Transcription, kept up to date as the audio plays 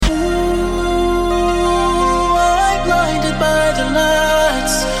I'm blinded by the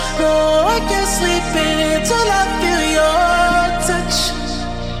lights. No, I can't sleep until I feel your touch.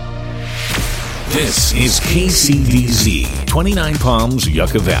 This is KCDZ, 29 Palms,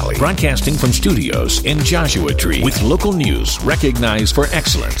 Yucca Valley, broadcasting from studios in Joshua Tree with local news recognized for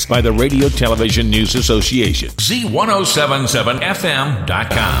excellence by the Radio Television News Association.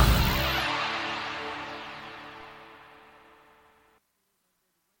 Z1077FM.com.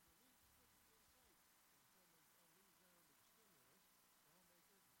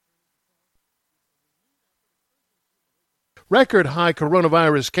 Record high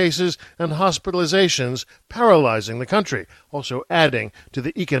coronavirus cases and hospitalizations paralyzing the country, also adding to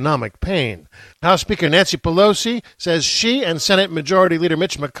the economic pain. House Speaker Nancy Pelosi says she and Senate Majority Leader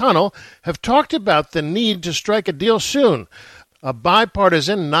Mitch McConnell have talked about the need to strike a deal soon. A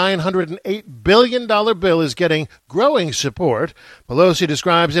bipartisan $908 billion bill is getting growing support. Pelosi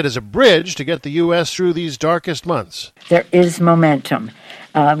describes it as a bridge to get the U.S. through these darkest months. There is momentum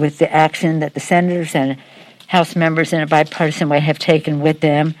with the action that the senators and House members in a bipartisan way have taken with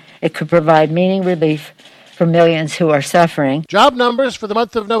them. It could provide meaningful relief for millions who are suffering. Job numbers for the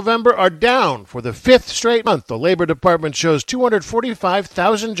month of November are down for the fifth straight month. The Labor Department shows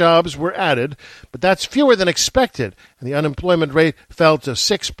 245,000 jobs were added, but that's fewer than expected, and the unemployment rate fell to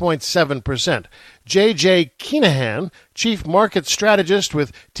 6.7%. J.J. Keenahan, chief market strategist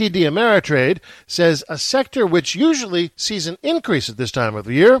with TD Ameritrade, says a sector which usually sees an increase at this time of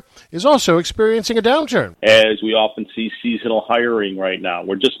the year is also experiencing a downturn. As we often see seasonal hiring right now,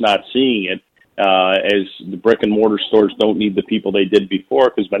 we're just not seeing it. As the brick-and-mortar stores don't need the people they did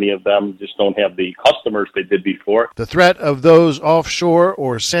before because many of them just don't have the customers they did before. The threat of those offshore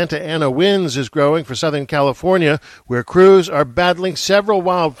or Santa Ana winds is growing for Southern California, where crews are battling several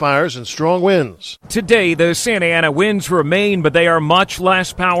wildfires and strong winds. Today, the Santa Ana winds remain, but they are much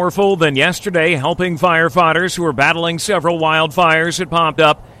less powerful than yesterday, helping firefighters who are battling several wildfires that popped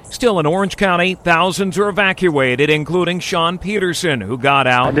up. Still in Orange County, thousands are evacuated, including Sean Peterson, who got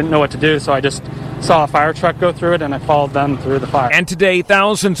out. I didn't know what to do, so I just saw a fire truck go through it, and I followed them through the fire. And today,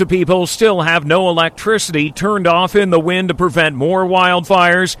 thousands of people still have no electricity turned off in the wind to prevent more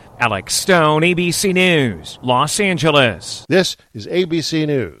wildfires. Alex Stone, ABC News, Los Angeles. This is ABC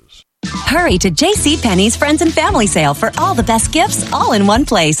News. Hurry to JCPenney's Friends and Family Sale for all the best gifts all in one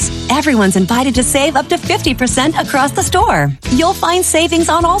place. Everyone's invited to save up to 50% across the store. You'll find savings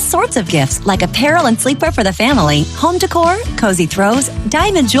on all sorts of gifts like apparel and sleepwear for the family, home decor, cozy throws,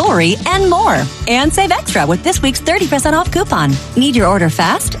 diamond jewelry, and more. And save extra with this week's 30% off coupon. Need your order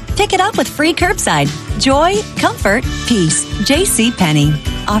fast? Pick it up with free curbside. Joy, comfort, peace. JCPenney.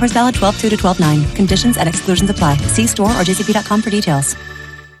 Offers valid 12/2 to 12/9. Conditions and exclusions apply. See store or jcp.com for details.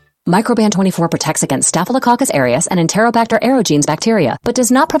 Microban 24 protects against Staphylococcus aureus and Enterobacter aerogenes bacteria, but does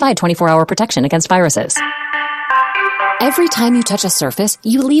not provide 24-hour protection against viruses. Every time you touch a surface,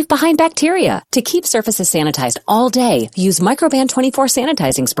 you leave behind bacteria. To keep surfaces sanitized all day, use Microban 24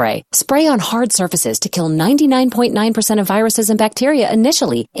 sanitizing spray. Spray on hard surfaces to kill 99.9% of viruses and bacteria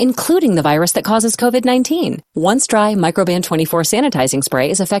initially, including the virus that causes COVID-19. Once dry, Microban 24 sanitizing spray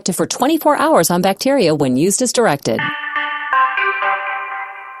is effective for 24 hours on bacteria when used as directed.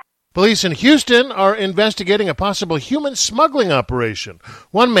 Police in Houston are investigating a possible human smuggling operation.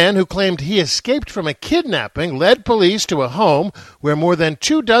 One man who claimed he escaped from a kidnapping led police to a home where more than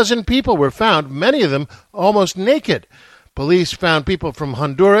 24 people were found, many of them almost naked. Police found people from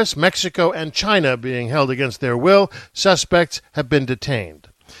Honduras, Mexico, and China being held against their will. Suspects have been detained.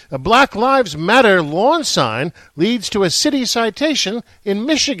 A Black Lives Matter lawn sign leads to a city citation in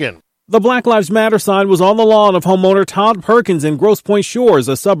Michigan. The Black Lives Matter sign was on the lawn of homeowner Todd Perkins in Grosse Pointe Shores,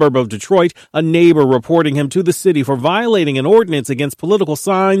 a suburb of Detroit, a neighbor reporting him to the city for violating an ordinance against political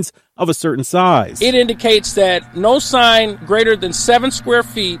signs of a certain size. It indicates that no sign greater than 7 square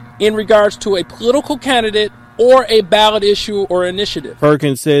feet in regards to a political candidate or a ballot issue or initiative.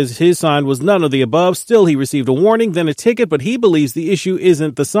 Perkins says his sign was none of the above. Still, he received a warning, then a ticket, but he believes the issue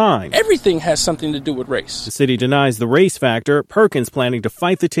isn't the sign. Everything has something to do with race. The city denies the race factor. Perkins planning to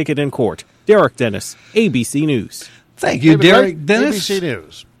fight the ticket in court. Derek Dennis, ABC News. Thank you, Derek Dennis. ABC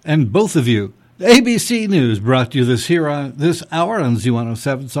News. And both of you. ABC News brought to you this hour on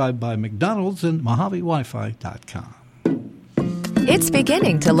Z107 side by McDonald's and MojaveWiFi.com. It's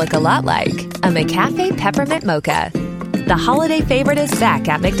beginning to look a lot like a McCafe Peppermint Mocha. The holiday favorite is back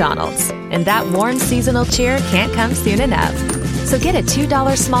at McDonald's, and that warm seasonal cheer can't come soon enough. So get a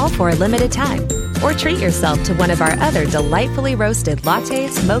 $2 small for a limited time, or treat yourself to one of our other delightfully roasted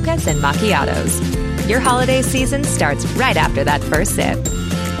lattes, mochas, and macchiatos. Your holiday season starts right after that first sip.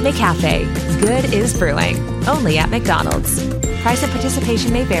 McCafe. Good is brewing. Only at McDonald's. Price and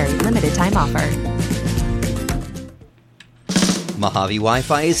participation may vary. Limited time offer. Mojave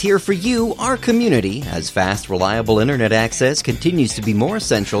Wi-Fi is here for you, our community, as fast, reliable internet access continues to be more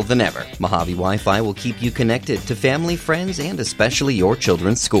essential than ever. Mojave Wi-Fi will keep you connected to family, friends, and especially your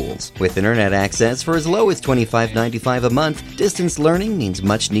children's schools. With internet access for as low as $25.95 a month, distance learning means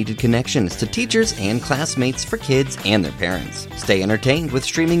much-needed connections to teachers and classmates for kids and their parents. Stay entertained with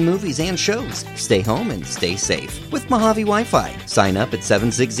streaming movies and shows. Stay home and stay safe with Mojave Wi-Fi. Sign up at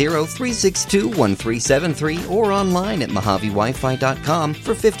 760-362-1373 or online at mojavewifi.com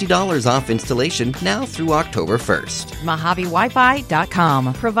for $50 off installation now through October 1st.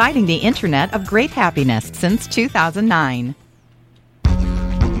 MojaveWiFi.com, providing the internet of great happiness since 2009.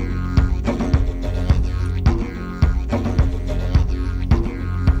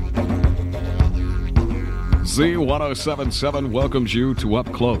 Z1077 welcomes you to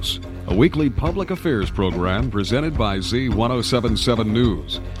Up Close, a weekly public affairs program presented by Z1077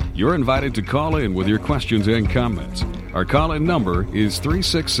 News. You're invited to call in with your questions and comments. Our call-in number is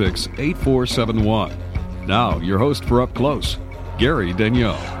 366-8471. Now, your host for Up Close, Gary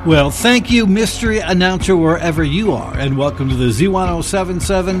Daigneault. Well, thank you, mystery announcer, wherever you are, and welcome to the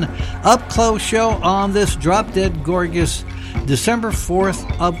Z1077 Up Close show on this drop-dead gorgeous December 4th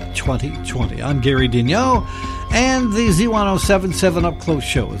of 2020. I'm Gary Daigneault, and the Z1077 Up Close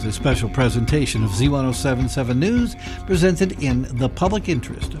show is a special presentation of Z1077 News presented in the public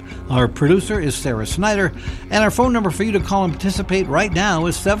interest. Our producer is Sarah Snyder, and our phone number for you to call and participate right now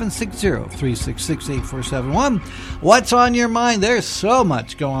is 760-366-8471. What's on your mind? There's so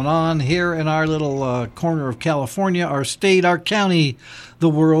much going on here in our little corner of California, our state, our county, the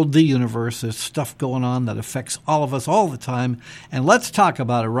world, the universe. There's stuff going on that affects all of us all the time, and let's talk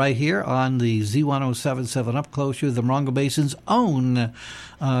about it right here on the Z1077 Up Close show, the Morongo Basin's own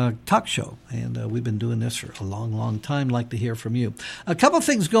talk show, and we've been doing this for a long, long time. Like to hear from you. A couple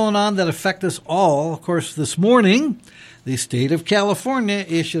things going on that affect us all. Of course, this morning, the state of California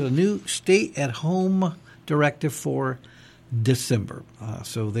issued a new stay-at-home directive for December.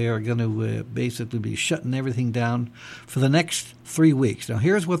 So they are going to basically be shutting everything down for the next 3 weeks. Now,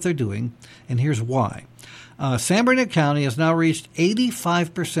 here's what they're doing, and here's why. San Bernardino County has now reached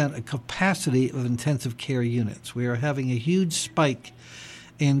 85% of capacity of intensive care units. We are having a huge spike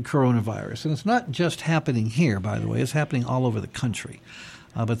in coronavirus. And it's not just happening here, by the way. It's happening all over the country.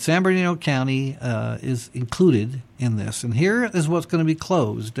 But San Bernardino County is included in this. And here is what's going to be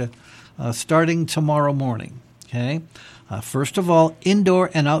closed starting tomorrow morning. Okay. First of all, indoor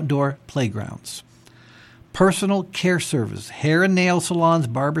and outdoor playgrounds. Personal care service, hair and nail salons,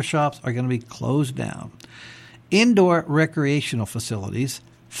 barbershops are going to be closed down. Indoor recreational facilities,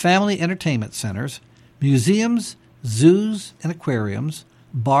 family entertainment centers, museums, zoos and aquariums,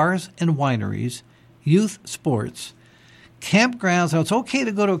 bars and wineries, youth sports, campgrounds. Now, it's okay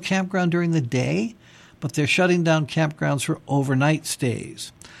to go to a campground during the day, but they're shutting down campgrounds for overnight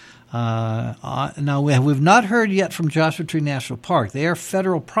stays. Now, we've not heard yet from Joshua Tree National Park. They are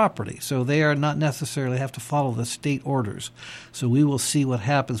federal property, so they are not necessarily have to follow the state orders. So we will see what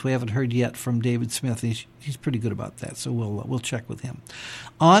happens. We haven't heard yet from David Smith. He's pretty good about that, so we'll check with him.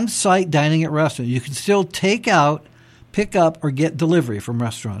 On-site dining at restaurants. You can still take out, pick up, or get delivery from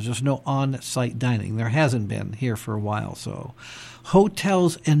restaurants. There's no on-site dining. There hasn't been here for a while. So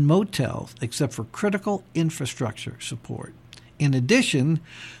hotels and motels, except for critical infrastructure support. In addition,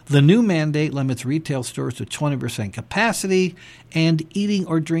 the new mandate limits retail stores to 20% capacity, and eating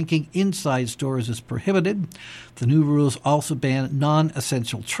or drinking inside stores is prohibited. The new rules also ban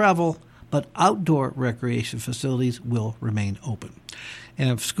non-essential travel, but outdoor recreation facilities will remain open.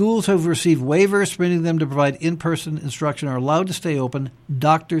 And if schools have received waivers permitting them to provide in-person instruction are allowed to stay open,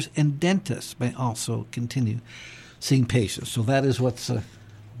 doctors and dentists may also continue seeing patients. So that is what's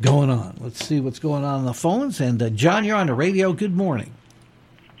going on. Let's see what's going on the phones. And John, you're on the radio. Good morning.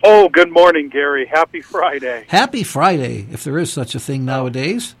 Oh, good morning, Gary. Happy Friday. Happy Friday, if there is such a thing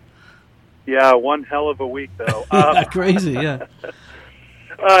nowadays. Yeah, one hell of a week, though. Crazy, yeah.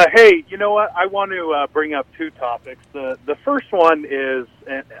 Hey, you know what? I want to bring up two topics. The first one is,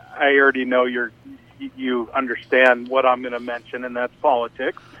 and I already know you understand what I'm going to mention, and that's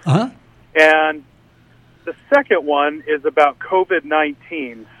politics. Uh-huh. And the second one is about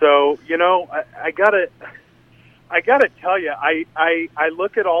COVID-19. So, you know, I gotta tell you, I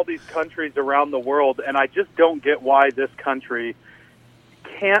look at all these countries around the world, and I just don't get why this country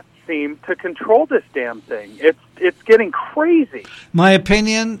can't seem to control this damn thing. It's getting crazy. My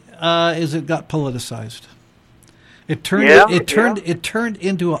opinion is it got politicized. It turned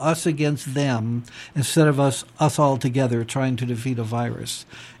into us against them instead of us all together trying to defeat a virus,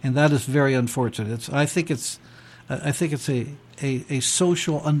 and that is very unfortunate. I think it's a a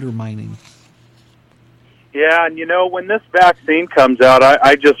social undermining. Yeah, and when this vaccine comes out,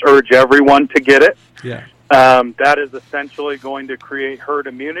 I just urge everyone to get it. Yeah. That is essentially going to create herd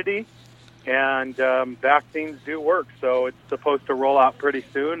immunity, and vaccines do work, so it's supposed to roll out pretty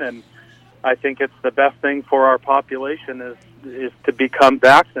soon, and I think it's the best thing for our population is to become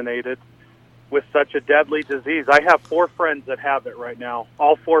vaccinated with such a deadly disease. I have 4 friends that have it right now.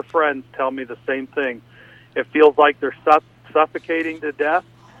 All 4 friends tell me the same thing. It feels like they're suffocating to death,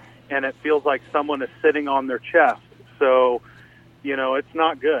 and it feels like someone is sitting on their chest. So, it's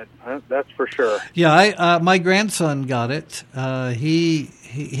not good. That's for sure. Yeah, my grandson got it.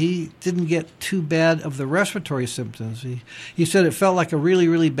 He didn't get too bad of the respiratory symptoms. He said it felt like a really,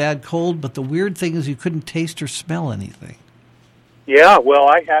 really bad cold, but the weird thing is you couldn't taste or smell anything. Yeah, well,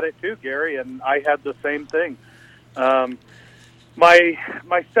 I had it too, Gary, and I had the same thing. My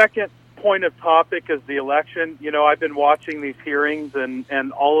second point of topic is the election. I've been watching these hearings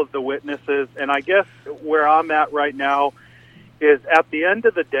and all of the witnesses, and I guess where I'm at right now is at the end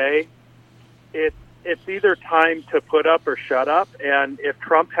of the day, it's either time to put up or shut up, and if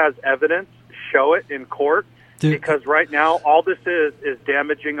Trump has evidence, show it in court, because right now all this is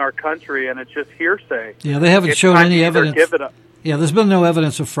damaging our country, and it's just hearsay. Yeah, they haven't shown any evidence. Give it up. Yeah, there's been no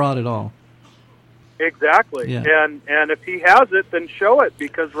evidence of fraud at all. Exactly. Yeah. And if he has it, then show it,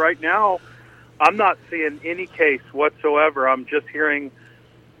 because right now I'm not seeing any case whatsoever. I'm just hearing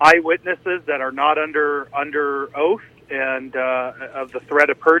eyewitnesses that are not under oath and of the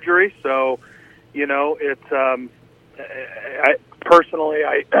threat of perjury. So, it's I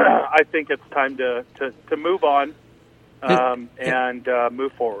think it's time to move on and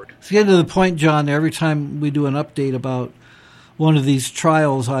move forward. To get to the point, John, every time we do an update about one of these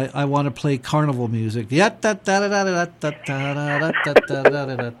trials, I want to play carnival music.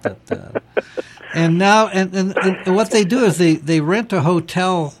 And now, and what they do is they rent a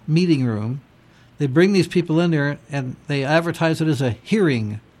hotel meeting room. They bring these people in there and they advertise it as a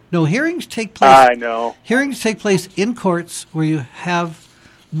hearing. No, hearings take place. I know. Hearings take place in courts where you have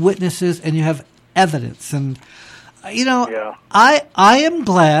witnesses and you have evidence. And yeah. I am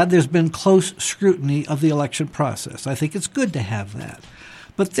glad there's been close scrutiny of the election process. I think it's good to have that.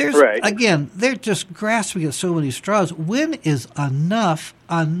 But again, they're just grasping at so many straws. When is enough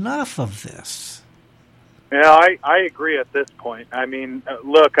of this? Yeah, I agree at this point. I mean,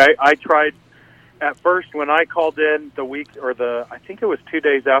 look, I tried at first when I called in I think it was 2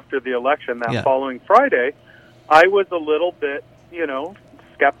 days after the election, following Friday, I was a little bit,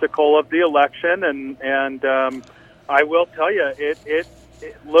 skeptical of the election, and I will tell you, it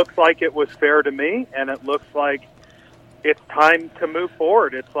looks like it was fair to me, and it looks like it's time to move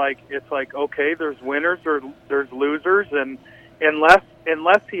forward. It's like okay, there's winners or there's losers, and unless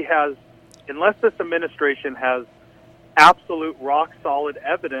this administration has absolute rock solid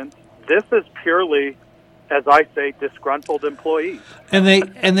evidence, this is purely, as I say, disgruntled employees. And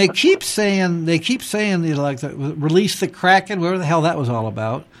they keep saying release the Kraken, whatever the hell that was all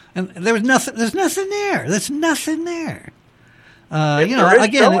about. And there's nothing there. There's nothing there.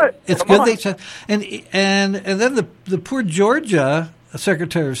 It's good they said, and then the poor Georgia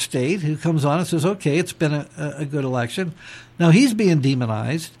Secretary of State who comes on and says, okay, it's been a good election. Now he's being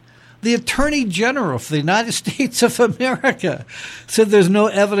demonized. The Attorney General for the United States of America said there's no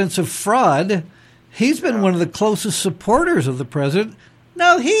evidence of fraud. He's been one of the closest supporters of the president.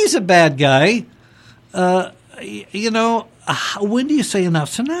 No, he's a bad guy. When do you say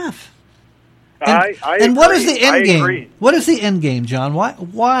enough's enough? And what is the end game? Agree. What is the end game, John?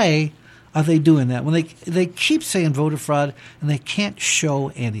 Why are they doing that when they keep saying voter fraud and they can't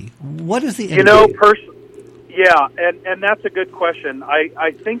show any? What is the end game? Yeah, and that's a good question.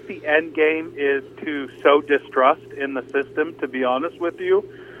 I think the end game is to sow distrust in the system, to be honest with you.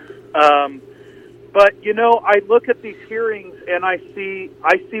 But, I look at these hearings and I see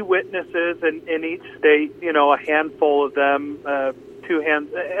witnesses in each state, a handful of them,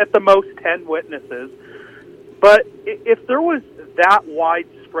 at the most 10 witnesses. But if there was that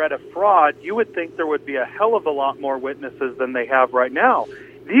widespread of fraud, you would think there would be a hell of a lot more witnesses than they have right now.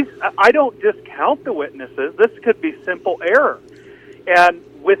 I don't discount the witnesses. This could be simple error. And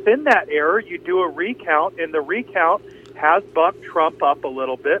within that error, you do a recount, and the recount has bumped Trump up a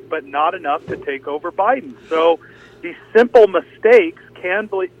little bit, but not enough to take over Biden. So these simple mistakes can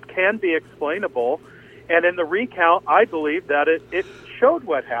be explainable. And in the recount, I believe that it showed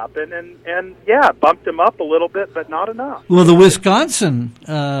what happened, and bumped him up a little bit, but not enough. Well, the Wisconsin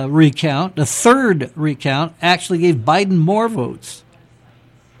recount, the third recount, actually gave Biden more votes.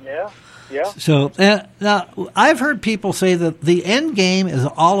 Yeah. So now I've heard people say that the end game is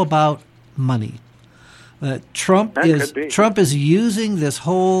all about money. that Trump is using this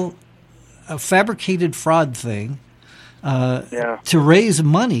whole fabricated fraud thing to raise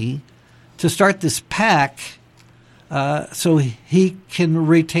money to start this PAC so he can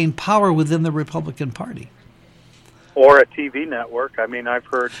retain power within the Republican Party. Or a TV network. I mean, I've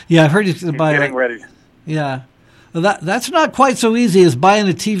heard. Yeah, I've heard he's getting ready. Yeah. Well, that's not quite so easy as buying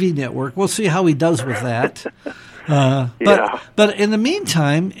a TV network. We'll see how he does with that. But in the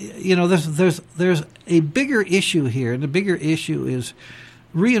meantime, there's a bigger issue here, and the bigger issue is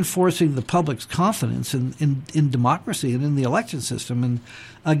reinforcing the public's confidence in democracy and in the election system. And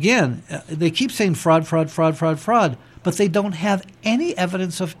again, they keep saying fraud, but they don't have any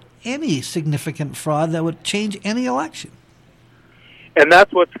evidence of any significant fraud that would change any election. And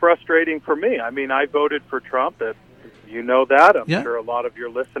that's what's frustrating for me. I mean, I voted for Trump. You know that. I'm sure a lot of your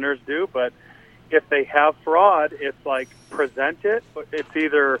listeners do. But if they have fraud, it's like, present it. It's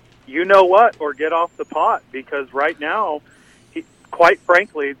either you know what or get off the pot. Because right now, quite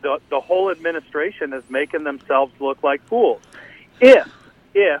frankly, the whole administration is making themselves look like fools. If,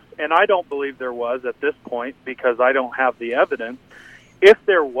 and I don't believe there was at this point because I don't have the evidence, if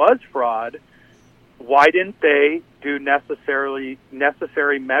there was fraud, why didn't they do necessary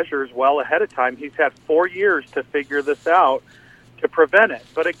measures well ahead of time? He's had 4 years to figure this out to prevent it.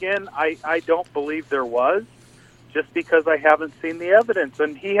 But again, I don't believe there was, just because I haven't seen the evidence,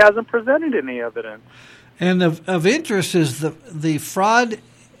 and he hasn't presented any evidence. And of interest is the fraud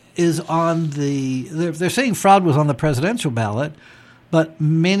is on they're saying fraud was on the presidential ballot, but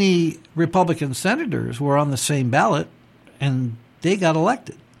many Republican senators were on the same ballot, and they got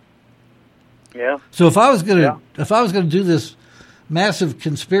elected. Yeah. So if I was going to do this massive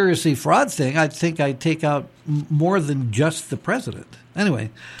conspiracy fraud thing, I think I'd take out more than just the president.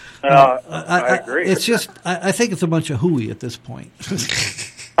 Anyway, I agree. It's just I think it's a bunch of hooey at this point.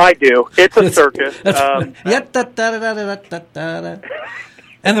 I do. It's a circus. And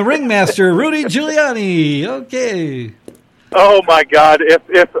the ringmaster, Rudy Giuliani. Okay. Oh my God!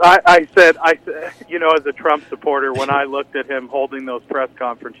 If I said, as a Trump supporter, when I looked at him holding those press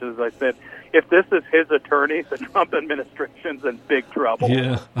conferences, I said, if this is his attorney, the Trump administration's in big trouble.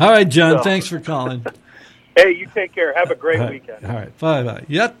 Yeah. All right, John. Thanks for calling. Hey, you take care. Have a great weekend. All right. Bye.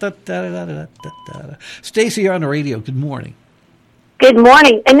 Stacy, you're on the radio. Good morning. Good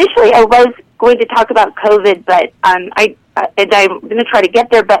morning. Initially, I was going to talk about COVID, but I'm going to try to get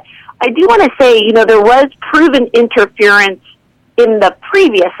there. But I do want to say, there was proven interference in the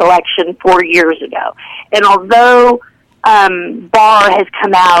previous election 4 years ago. And although Barr has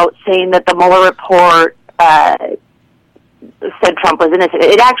come out saying that the Mueller report said Trump was innocent,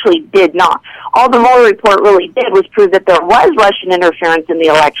 it actually did not. All the Mueller report really did was prove that there was Russian interference in the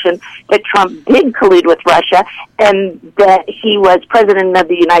election, that Trump did collude with Russia, and that he was president of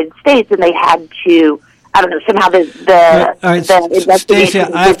the United States, and they had to, I don't know, somehow the Stacey,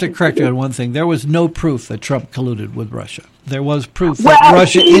 I have to correct you on one thing. There was no proof that Trump colluded with Russia. There was proof that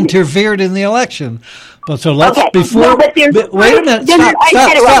Russia interfered in the election. But so let's wait a minute.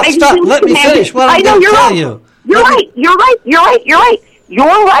 Stop. Let me finish what I'm going to tell you. You're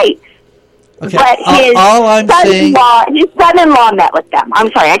right. Okay. But his son-in-law met with them.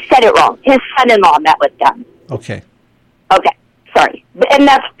 I'm sorry, I said it wrong. His son-in-law met with them. Okay. Sorry. And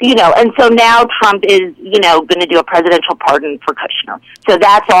that's, and so now Trump is, going to do a presidential pardon for Kushner. So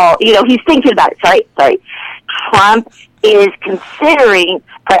that's all, he's thinking about it. Sorry. Trump is considering,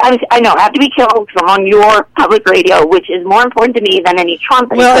 I know, I have to be careful because I'm on your public radio, which is more important to me than any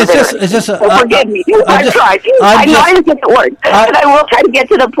Trump. Well, it's just so forgive me. I tried. I know I didn't get the word, but I will try to get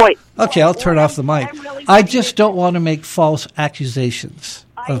to the point. Okay, I'll turn off the mic. I just don't want to make false accusations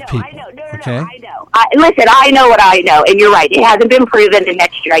of people. I know. Okay? I know. Listen, I know what I know, and you're right. It hasn't been proven, and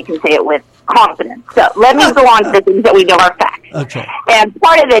next year I can say it with confidence. So let me go on to the things that we know are facts. Okay. And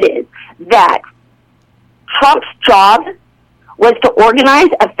part of it is that Trump's job was to organize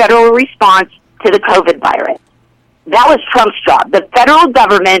a federal response to the COVID virus. That was Trump's job. The federal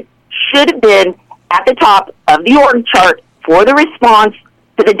government should have been at the top of the org chart for the response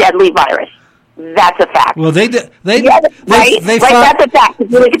to the deadly virus. That's a fact. Well, they did. They thought, that's a fact.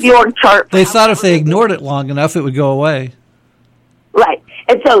 If you look at the org chart, they thought if they ignored it long enough, it would go away. Right.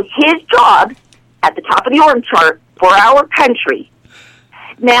 And so his job at the top of the org chart for our country.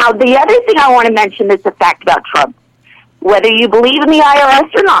 Now, the other thing I want to mention that's a fact about Trump, whether you believe in the IRS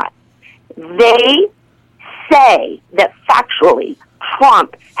or not, they say that factually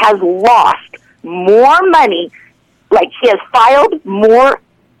Trump has lost more money, like he has filed more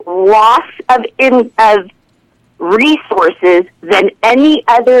loss of resources than any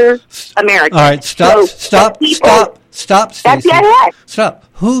other American. All right, stop, Stacey. That's the IRS. Stop.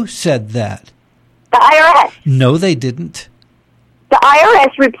 Who said that? The IRS. No, they didn't. The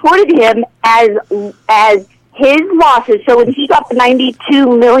IRS reported him as his losses. So when he got the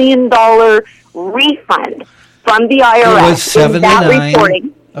 $92 million refund from the IRS, it was 79. that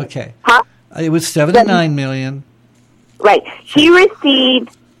reporting. Okay. Huh? It was $79 million. Right. He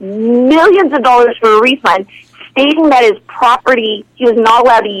received millions of dollars for a refund, stating that his property, he was not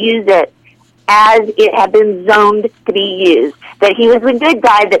allowed to use it as it had been zoned to be used. That he was a good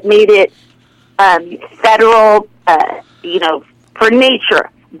guy that made it federal, for nature.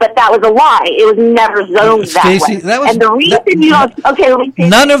 But that was a lie. It was never zoned Stacey, that way. And the reason you don't... Okay, let me say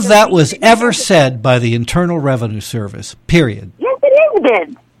none of that was ever said by the Internal Revenue Service, period. Yes, it has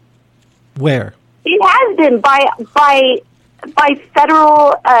been. Where? It has been by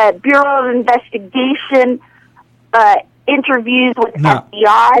Federal Bureau of Investigation interviews with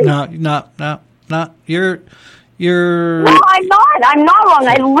FBI. No. You're. No, I'm not wrong.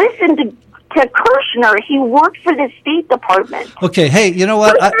 I listened to Kirshner. He worked for the State Department. Okay, hey, you know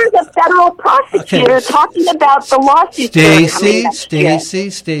what? Kirshner's a federal prosecutor talking about the lawsuit.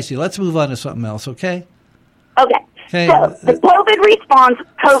 Stacey, let's move on to something else, okay? Okay. Okay. So the COVID response,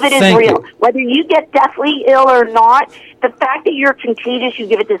 COVID is real. Whether you get deathly ill or not, the fact that you're contagious, you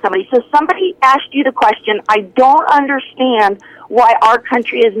give it to somebody. So somebody asked you the question, I don't understand why our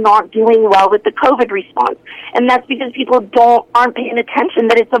country is not doing well with the COVID response. And that's because people aren't paying attention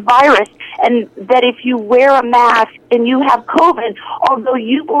that it's a virus, and that if you wear a mask and you have COVID, although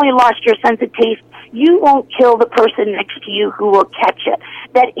you've only lost your sense of taste, you won't kill the person next to you who will catch it.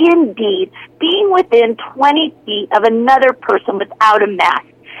 That indeed, being within 20 feet of another person without a mask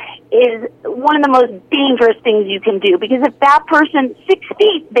is one of the most dangerous things you can do, because if that person, 6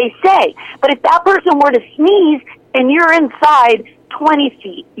 feet, they say, but if that person were to sneeze and you're inside 20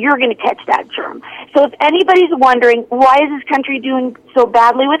 feet, you're going to catch that germ. So if anybody's wondering why is this country doing so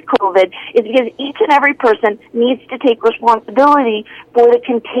badly with COVID, it's because each and every person needs to take responsibility for the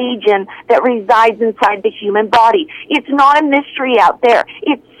contagion that resides inside the human body. It's not a mystery out there.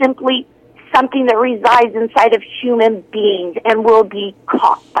 It's simply something that resides inside of human beings and will be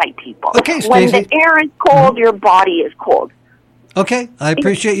caught by people. Okay, Stacey. When the air is cold, your body is cold. Okay, I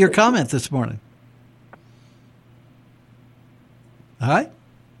appreciate your comment this morning. All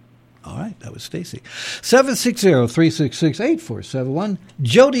right, that was Stacey. 760-366-8471.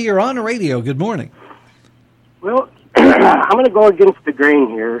 Jody, you're on the radio. Good morning. Well, I'm going to go against the grain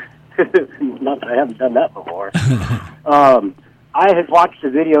here. Not that I haven't done that before. I had watched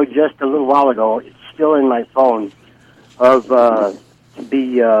a video just a little while ago. It's still in my phone of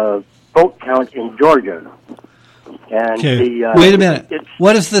the vote count in Georgia. And okay. Wait a minute.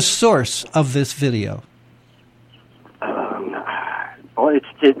 What is the source of this video?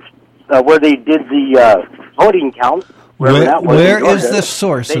 It's where they did the voting count. Where is the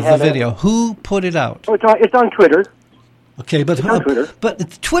source of the video? Who put it out? Oh, it's on Twitter. Okay, but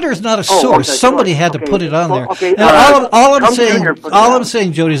Twitter is not a source. Okay, somebody had to put it on there. Okay, and all I'm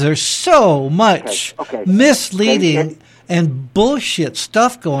saying, Jody, is there's so much misleading and bullshit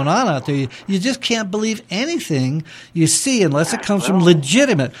stuff going on out there. You just can't believe anything you see unless it comes from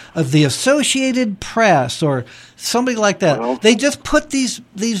legitimate of the Associated Press or somebody like that. They just put these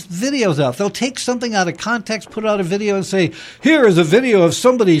videos out. They'll take something out of context, put out a video and say, here is a video of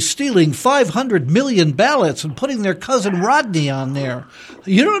somebody stealing 500 million ballots and putting their cousin Rodney on there.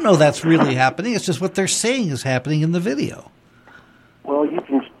 You don't know that's really happening. It's just what they're saying is happening in the video. Well, you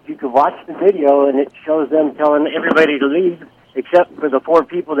can watch the video, and it shows them telling everybody to leave, except for the 4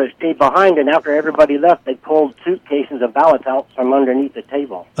 people that stayed behind. And after everybody left, they pulled suitcases of ballots out from underneath the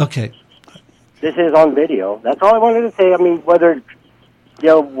table. Okay. This is on video. That's all I wanted to say. I mean, whether,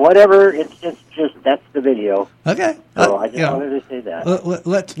 whatever, it's just that's the video. Okay. So I just wanted to say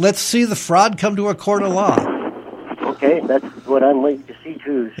that. Let's see the fraud come to a court of law. Okay, that's what I'm waiting to see,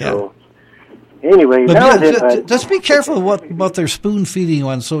 too. So. Anyway, just be careful what they're spoon feeding you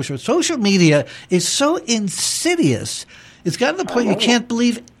on social media is so insidious. It's gotten to the point you can't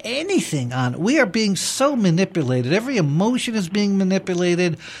believe anything on it. We are being so manipulated. Every emotion is being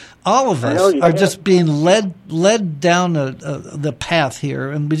manipulated. All of us are just being led down the path here,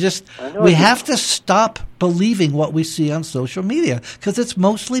 and we have to stop believing what we see on social media because it's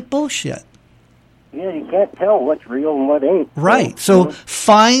mostly bullshit. Yeah, you can't tell what's real and what ain't. Right. So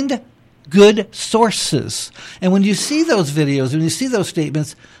find good sources. And when you see those videos, when you see those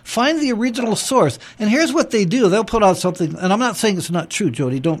statements, find the original source. And here's what they do. They'll put out something, and I'm not saying it's not true,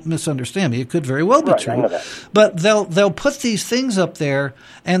 Jody. Don't misunderstand me. It could very well be true. I know that. But they'll put these things up there,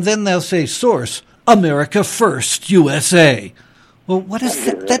 and then they'll say, source, America First, USA. Well, what is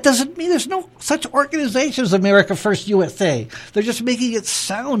that? That doesn't mean there's no such organization as America First USA. They're just making it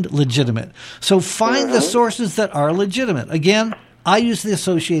sound legitimate. So find the sources that are legitimate. Again, I use the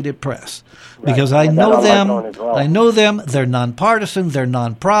Associated Press because I know them. I know them. They're nonpartisan. They're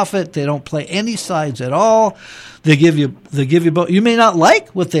nonprofit. They don't play any sides at all. They give you both. You may not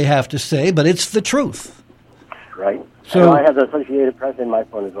like what they have to say, but it's the truth. Right. So I have the Associated Press in my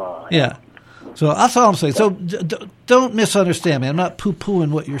phone as well. Yeah. So that's all I'm saying. So don't misunderstand me. I'm not poo-pooing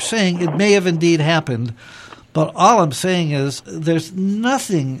what you're saying. It may have indeed happened, but all I'm saying is there's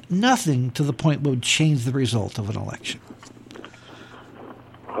nothing to the point that would change the result of an election.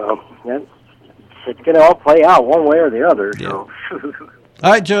 Well, it's going to all play out one way or the other. Yeah. So.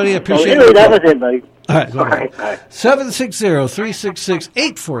 All right, Jody, I appreciate it. Anyway, that was it, buddy. All right.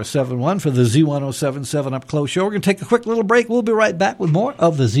 760-366-8471 for the Z1077 Up Close Show. We're going to take a quick little break. We'll be right back with more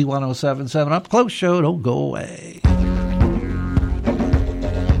of the Z1077 Up Close Show. Don't go away.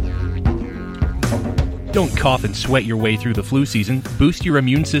 Don't cough and sweat your way through the flu season. Boost your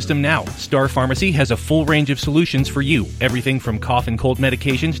immune system now. Star Pharmacy has a full range of solutions for you. Everything from cough and cold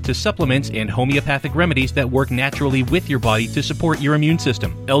medications to supplements and homeopathic remedies that work naturally with your body to support your immune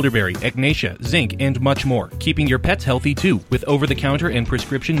system. Elderberry, echinacea, zinc, and much more. Keeping your pets healthy too, with over-the-counter and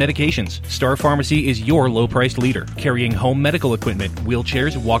prescription medications. Star Pharmacy is your low-priced leader, carrying home medical equipment,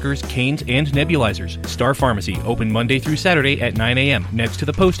 wheelchairs, walkers, canes, and nebulizers. Star Pharmacy, open Monday through Saturday at 9 a.m. next to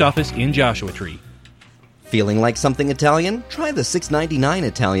the post office in Joshua Tree. Feeling like something Italian? Try the $6.99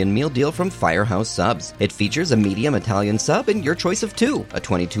 Italian meal deal from Firehouse Subs. It features a medium Italian sub and your choice of two, a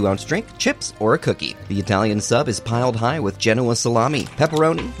 22-ounce drink, chips, or a cookie. The Italian sub is piled high with Genoa salami,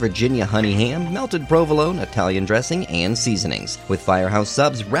 pepperoni, Virginia honey ham, melted provolone, Italian dressing, and seasonings. With Firehouse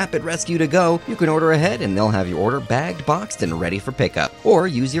Subs Rapid Rescue to Go, you can order ahead and they'll have your order bagged, boxed, and ready for pickup. Or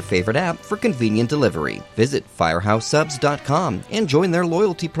use your favorite app for convenient delivery. Visit firehousesubs.com and join their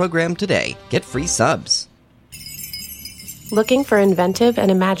loyalty program today. Get free subs. Looking for inventive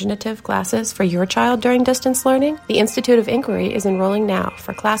and imaginative classes for your child during distance learning? The Institute of Inquiry is enrolling now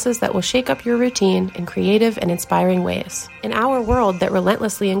for classes that will shake up your routine in creative and inspiring ways. In our world that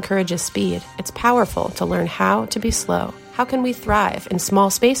relentlessly encourages speed, it's powerful to learn how to be slow. How can we thrive in small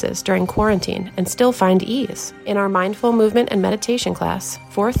spaces during quarantine and still find ease? In our mindful movement and meditation class,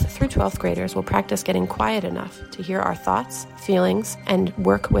 4th through 12th graders will practice getting quiet enough to hear our thoughts, feelings, and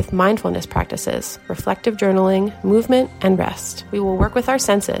work with mindfulness practices, reflective journaling, movement, and rest. We will work with our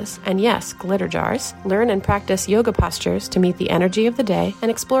senses, and yes, glitter jars, learn and practice yoga postures to meet the energy of the day, and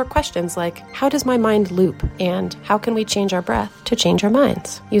explore questions like, how does my mind loop? And how can we change our breath to change our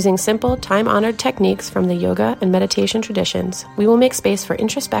minds? Using simple, time-honored techniques from the yoga and meditation traditions, we will make space for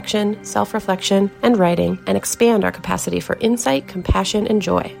introspection, self-reflection, and writing, and expand our capacity for insight, compassion, and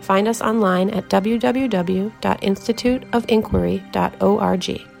joy. Find us online at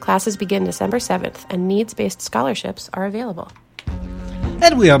www.instituteofinquiry.org. Classes begin December 7th, and needs-based scholarships are available.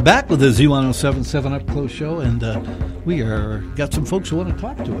 And we are back with the Z1077 Up Close Show, and we got some folks who want to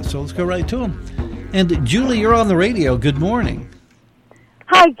talk to us, so let's go right to them. And Julie, you're on the radio. Good morning.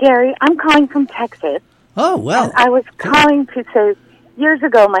 Hi, Gary. I'm calling from Texas. Oh, well. And I was calling to say, years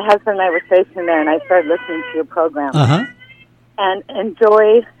ago, my husband and I were stationed there, and I started listening to your program. Uh-huh. And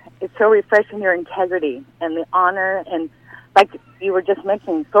enjoy, it's so refreshing, your integrity and the honor, and like you were just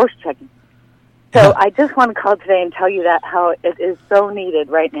mentioning, source checking. So I just want to call today and tell you that how it is so needed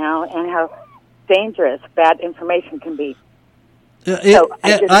right now and how dangerous bad information can be.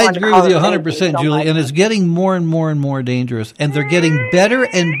 I agree with you 100%, Julie, and it's getting more and more and more dangerous, and they're getting better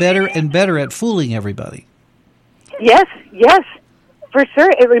and better and better at fooling everybody. Yes, for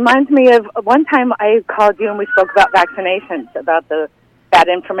sure. It reminds me of one time I called you and we spoke about vaccinations, about the bad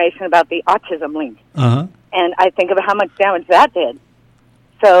information about the autism link. Uh-huh. And I think of how much damage that did.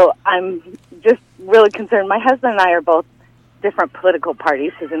 So I'm just really concerned. My husband and I are both different political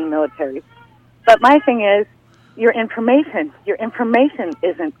parties. He's in the military. But my thing is, your information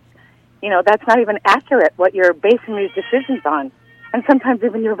isn't, that's not even accurate what you're basing these decisions on. And sometimes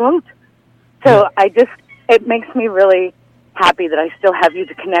even your vote. So it makes me really happy that I still have you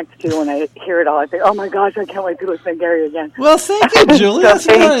to connect to when I hear it all. I think, oh my gosh, I can't wait to listen to Gary again. Well, thank you, Julie. That's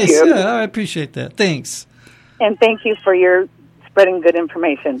nice. Yeah, I appreciate that. Thanks. And thank you for your spreading good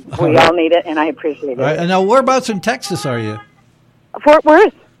information. We all need it, and I appreciate it. All right. And now, whereabouts in Texas are you? Fort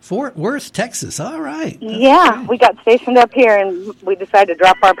Worth. Fort Worth, Texas. All right. That's we got stationed up here, and we decided to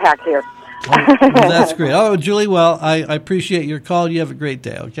drop our pack here. Well, that's great. Oh, Julie, well, I appreciate your call. You have a great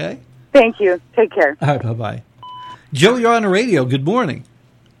day, okay? Thank you. Take care. All right, bye-bye. Joe, you're on the radio. Good morning.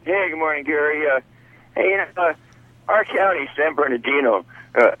 Hey, good morning, Gary. Our county, San Bernardino,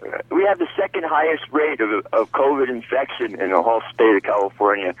 We have the second highest rate of COVID infection in the whole state of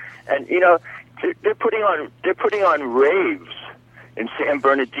California, and they're putting on raves in San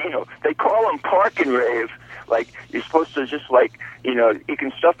Bernardino. They call them park and rave. Like, you're supposed to just you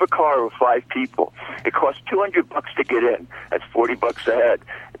can stuff a car with 5 people. It costs $200 to get in. That's $40 a head.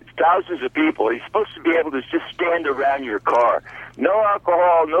 It's thousands of people. You're supposed to be able to just stand around your car. No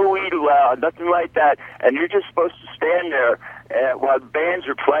alcohol, no weed allowed, nothing like that. And you're just supposed to stand there while the bands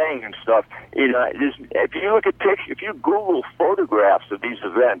are playing and stuff. If you look at pictures, if you Google photographs of these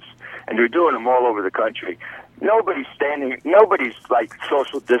events, and they're doing them all over the country, nobody's like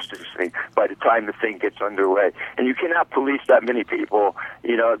social distancing by the time the thing gets underway. And you cannot police that many people.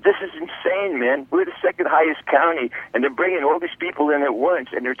 This is insane, man. We're the second highest county, and they're bringing all these people in at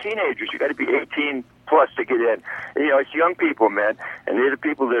once, and they're teenagers. You got to be 18 plus to get in. It's young people, man, and they're the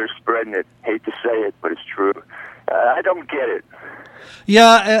people that are spreading it. Hate to say it, but it's true. I don't get it.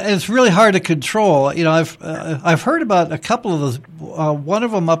 Yeah, it's really hard to control. I've heard about a couple of those. One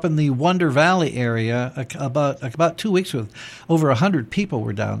of them up in the Wonder Valley area about 2 weeks ago. Over 100 people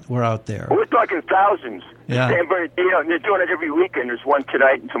were out there. We're talking thousands. Yeah. San Bernardino, and they're doing it every weekend. There's one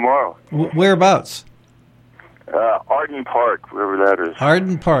tonight and tomorrow. Whereabouts? Arden Park, wherever that is.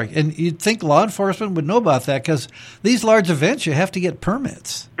 Arden Park. And you'd think law enforcement would know about that because these large events, you have to get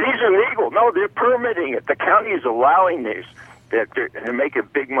permits. These are legal. No, they're permitting it. The county is allowing these. They're making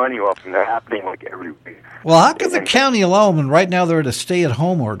big money off them. They're happening like every week. Well, how can the county allow them? And right now they're at a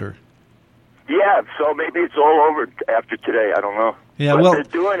stay-at-home order. Yeah, so maybe it's all over after today. I don't know. Yeah, but well, they're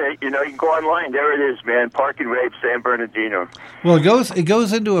doing it. You can go online. There it is, man. Park and Rave, San Bernardino. Well, it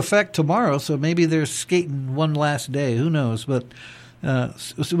goes into effect tomorrow, so maybe they're skating one last day. Who knows? But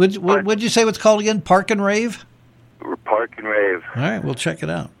what'd you say what's called again? Park and Rave? Park and Rave. All right, we'll check it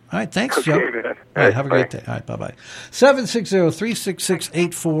out. All right, thanks, okay, Joe. Man. All right, have a great day. All right, bye-bye.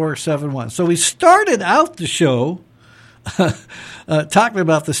 760-366-8471. So we started out the show talking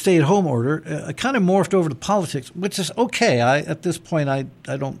about the stay-at-home order, kind of morphed over to politics, which is okay. At this point, I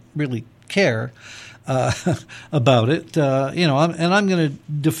don't really care about it. I'm going to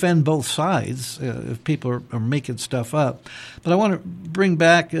defend both sides if people are making stuff up. But I want to bring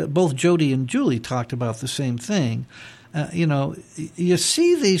back both Jody and Julie talked about the same thing. You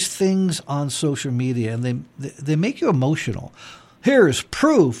see these things on social media, and they make you emotional. Here's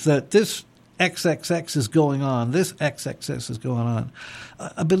proof that this XXX is going on. This XXX is going on.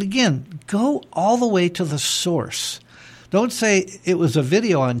 But again, go all the way to the source. Don't say it was a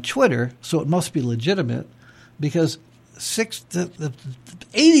video on Twitter, so it must be legitimate, because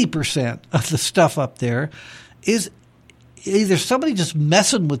 80% of the stuff up there is either somebody just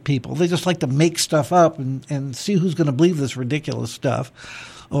messing with people. They just like to make stuff up and see who's going to believe this ridiculous stuff,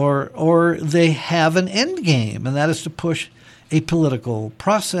 or they have an end game, and that is to push a political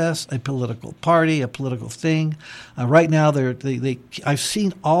process, a political party, a political thing. Right now, I've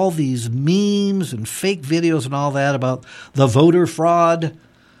seen all these memes and fake videos and all that about the voter fraud.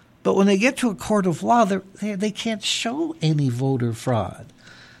 But when they get to a court of law, they can't show any voter fraud.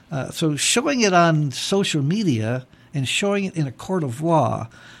 So showing it on social media and showing it in a court of law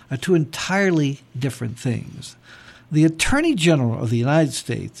are two entirely different things. The Attorney General of the United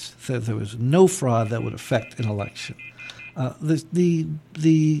States said there was no fraud that would affect an election. The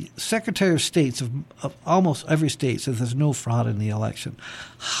Secretary of State of almost every state says there's no fraud in the election.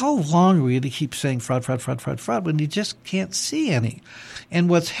 How long are we going to keep saying fraud when you just can't see any? And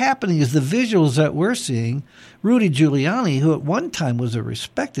what's happening is the visuals that we're seeing, Rudy Giuliani, who at one time was a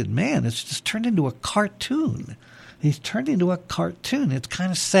respected man, it's just turned into a cartoon. He's turned into a cartoon. It's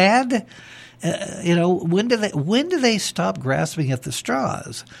kind of sad. When do they stop grasping at the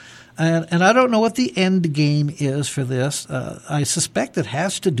straws? And I don't know what the end game is for this. I suspect it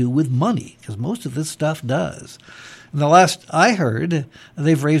has to do with money, because most of this stuff does. And the last I heard,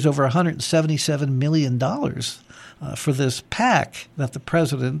 they've raised over $177 million for this PAC that the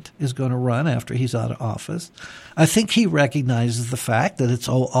president is going to run after he's out of office. I think he recognizes the fact that it's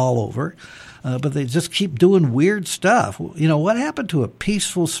all over. But they just keep doing weird stuff. What happened to a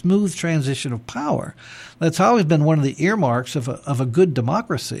peaceful, smooth transition of power? That's always been one of the earmarks of a good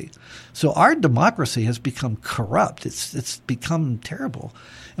democracy. So our democracy has become corrupt. It's become terrible.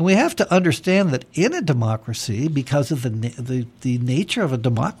 And we have to understand that in a democracy, because of the nature of a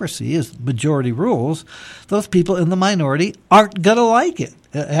democracy is majority rules, those people in the minority aren't going to like it.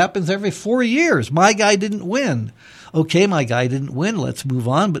 It happens every 4 years. My guy didn't win. Okay, my guy didn't win. Let's move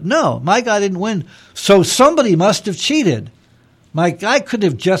on. But no, my guy didn't win. So somebody must have cheated. My guy could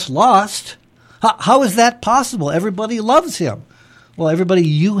have just lost. How is that possible? Everybody loves him. Well, everybody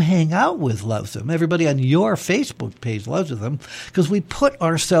you hang out with loves them. Everybody on your Facebook page loves them because we put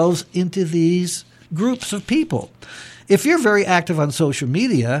ourselves into these groups of people. If you're very active on social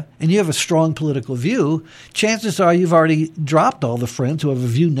media and you have a strong political view, chances are you've already dropped all the friends who have a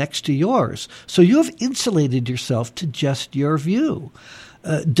view next to yours. So you have insulated yourself to just your view.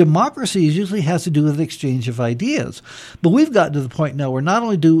 Democracy usually has to do with the exchange of ideas. But we've gotten to the point now where not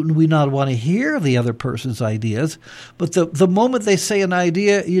only do we not want to hear the other person's ideas, but the moment they say an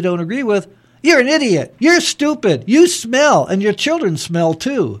idea you don't agree with, you're an idiot, you're stupid, you smell, and your children smell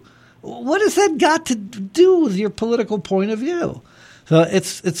too. What has that got to do with your political point of view? So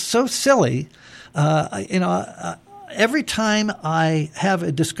it's so silly. Every time I have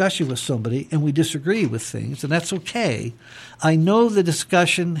a discussion with somebody and we disagree with things, and that's okay, I know the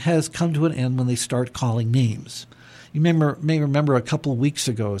discussion has come to an end when they start calling names. You may remember a couple of weeks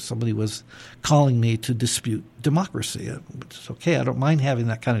ago somebody was calling me to dispute democracy. It's okay, I don't mind having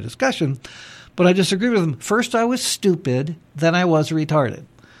that kind of discussion, but I disagree with them. First I was stupid, then I was retarded.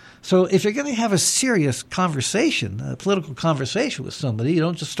 So if you're going to have a serious conversation, a political conversation with somebody, you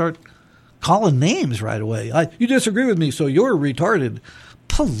don't just start calling names right away. You disagree with me, so you're retarded.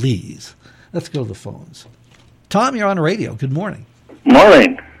 Please. Let's go to the phones. Tom, you're on the radio. Good morning.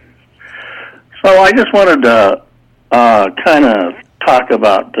 Morning. So I just wanted to kind of talk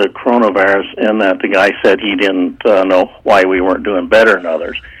about the coronavirus in that the guy said he didn't know why we weren't doing better than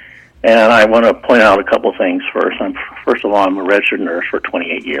others. And I want to point out a couple things first. First of all, I'm a registered nurse for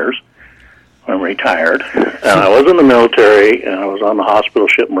 28 years. I'm retired. And I was in the military, and I was on the hospital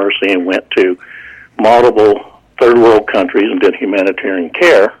ship Mercy and went to multiple third world countries and did humanitarian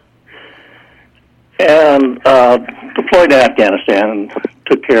care. And deployed to Afghanistan and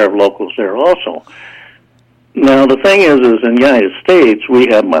took care of locals there also. Now, the thing is in the United States, we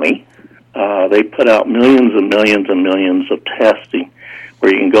have money. They put out millions and millions and millions of testing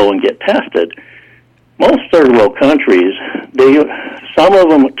where you can go and get tested. Most third world countries, some of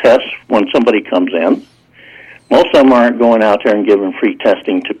them test when somebody comes in. Most of them aren't going out there and giving free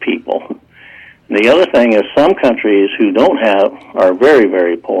testing to people. And the other thing is some countries who don't have, are very,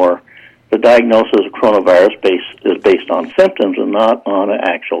 very poor, the diagnosis of coronavirus is based on symptoms and not on an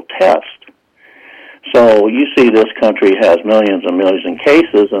actual test. So you see this country has millions and millions of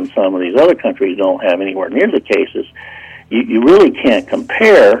cases, and some of these other countries don't have anywhere near the cases. You really can't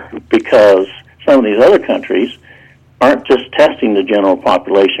compare because some of these other countries aren't just testing the general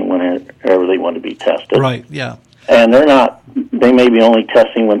population whenever they want to be tested. Right, yeah. And they may be only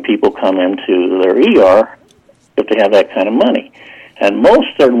testing when people come into their ER if they have that kind of money. And most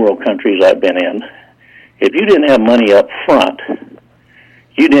third world countries I've been in, if you didn't have money up front,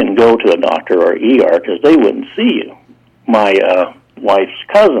 you didn't go to a doctor or ER because they wouldn't see you. My wife's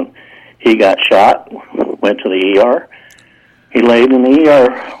cousin, he got shot, went to the ER. He laid in the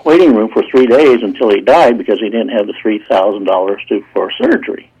ER waiting room for 3 days until he died because he didn't have the $3,000 for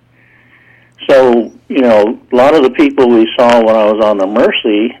surgery. So, a lot of the people we saw when I was on the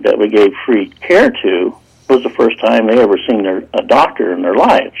Mercy that we gave free care to was the first time they ever seen a doctor in their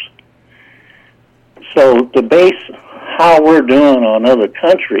lives. So to base how we're doing on other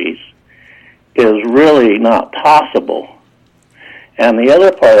countries is really not possible. And the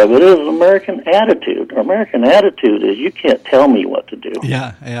other part of it is American attitude. American attitude is you can't tell me what to do.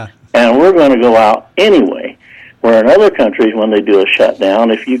 Yeah, yeah. And we're going to go out anyway. Where in other countries, when they do a shutdown,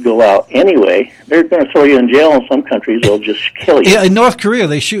 if you go out anyway, they're going to throw you in jail. In some countries, they'll just kill you. Yeah, in North Korea,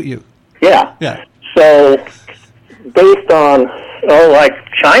 they shoot you. Yeah. Yeah. So based on, like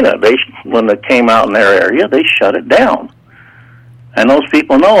China, when it came out in their area, they shut it down. And those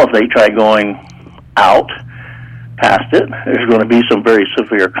people know if they try going out past it, there's going to be some very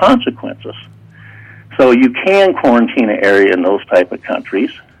severe consequences. So you can quarantine an area in those type of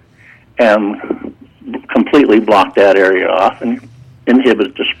countries and completely block that area off and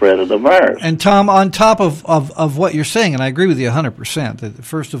inhibit the spread of the virus. And Tom, on top of what you're saying, and I agree with you 100%, that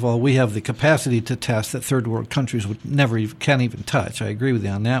first of all, we have the capacity to test that third world countries would can't even touch. I agree with you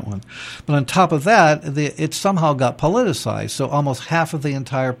on that one. But on top of that, it somehow got politicized. So almost half of the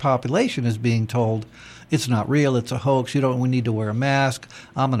entire population is being told it's not real, it's a hoax, we need to wear a mask,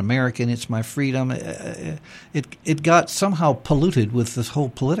 I'm an American, it's my freedom. It got somehow polluted with this whole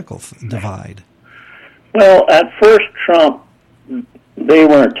political divide. Well, at first Trump, they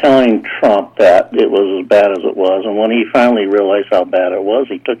weren't telling Trump that it was as bad as it was, and when he finally realized how bad it was,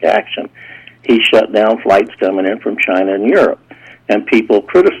 he took action. He shut down flights coming in from China and Europe, and people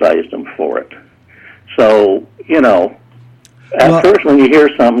criticized him for it. So, at first when you hear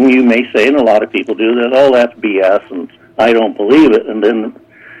something, you may say, and a lot of people do, that, that's BS, and I don't believe it, and then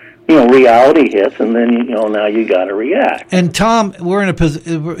reality hits, and then, now you got to react. And Tom,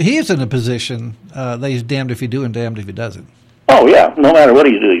 he is in a position that he's damned if he do and damned if he doesn't. Oh, yeah. No matter what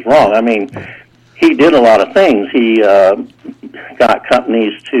he do, he's wrong. I mean, he did a lot of things. He got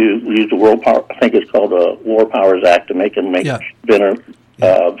companies to use the World Power, I think it's called the War Powers Act, to make them make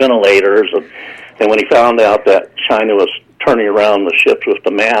ventilators. And when he found out that China was turning around the ships with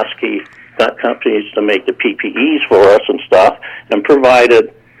the mask, he got companies to make the PPEs for us and stuff, and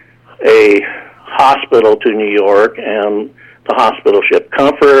provided a hospital to New York and the hospital ship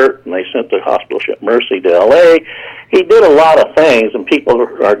Comfort, and they sent the hospital ship Mercy to L.A. He did a lot of things, and people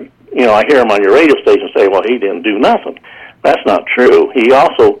are, I hear him on your radio station say, well, he didn't do nothing. That's not true. He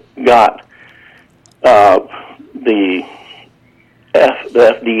also got the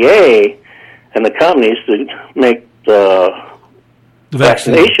FDA and the companies to make the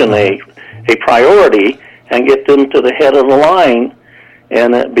vaccination a priority and get them to the head of the line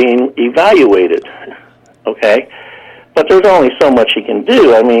and it being evaluated, okay? But there's only so much you can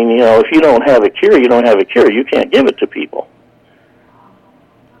do. I mean, if you don't have a cure, you don't have a cure. You can't give it to people.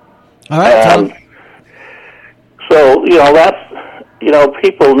 All right, Tom. So, that's,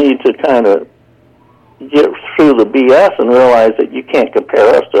 people need to kind of get through the BS and realize that you can't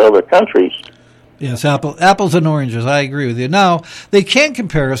compare us to other countries. Yes, apples and oranges. I agree with you. Now, they can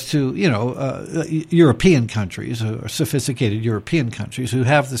compare us to, European countries, or sophisticated European countries who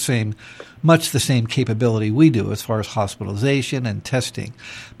have much the same capability we do as far as hospitalization and testing.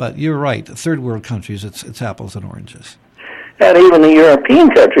 But you're right. Third world countries, it's apples and oranges. And even the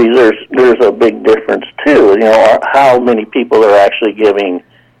European countries, there's a big difference too. How many people are actually giving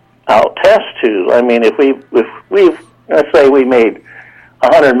out tests to? I mean, if we've let's say we made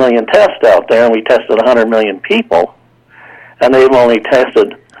 100 million tests out there, and we tested 100 million people, and they've only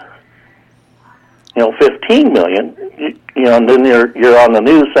tested, 15 million, and then you're on the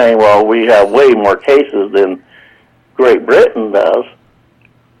news saying, well, we have way more cases than Great Britain does.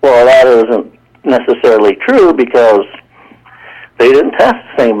 Well, that isn't necessarily true because they didn't test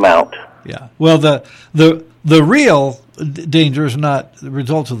the same amount. Yeah. Well, the real danger is not the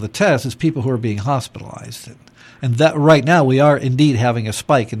results of the test; it's people who are being hospitalized. And that right now we are indeed having a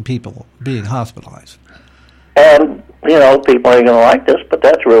spike in people being hospitalized. And, people ain't going to like this, but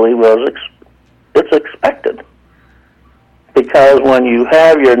that's really it's expected. Because when you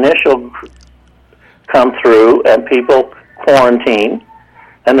have your initial come through and people quarantine,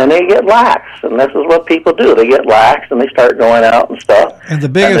 and then they get lax, and this is what people do. They get lax and they start going out and stuff, and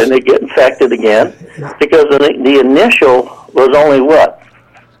then they get infected again, because the initial was only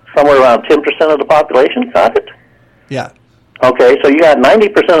somewhere around 10% of the population got it? Yeah. Okay, so you got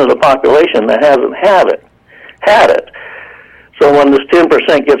 90% of the population that hasn't had it. So when this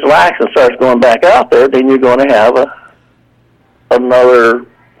 10% gets lax and starts going back out there, then you're going to have another,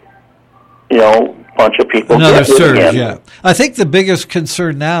 bunch of people another get surge. It again. Yeah, I think the biggest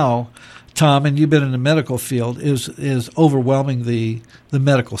concern now, Tom, and you've been in the medical field, is overwhelming the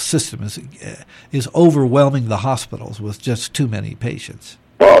medical system. Is overwhelming the hospitals with just too many patients.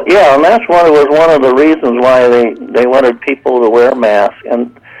 Well, yeah, and that's was one of the reasons why they wanted people to wear masks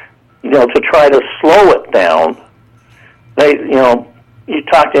and, to try to slow it down. You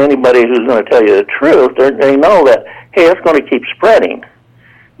talk to anybody who's going to tell you the truth, they know that, hey, it's going to keep spreading.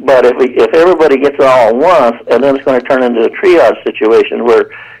 But if everybody gets it all at once, and then it's going to turn into a triage situation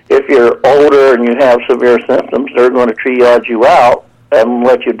where if you're older and you have severe symptoms, they're going to triage you out and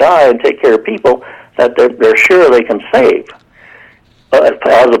let you die and take care of people that they're sure they can save. As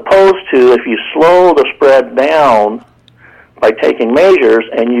opposed to if you slow the spread down by taking measures,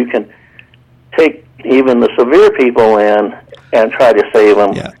 and you can take even the severe people in and try to save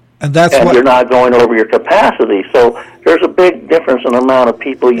them. Yeah. And that's you're not going over your capacity. So there's a big difference in the amount of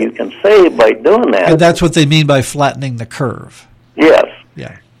people you can save by doing that. And that's what they mean by flattening the curve. Yes.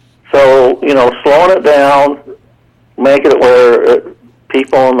 Yeah. So, slowing it down, making it where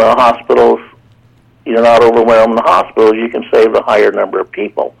people in the hospitals, you're not overwhelming the hospitals, you can save a higher number of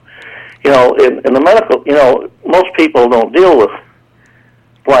people. In the medical, most people don't deal with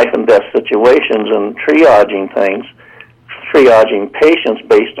life and death situations and triaging patients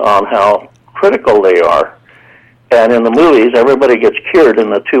based on how critical they are. And in the movies, everybody gets cured in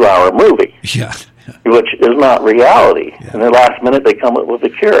the 2-hour movie, which is not reality. Yeah. In the last minute, they come up with a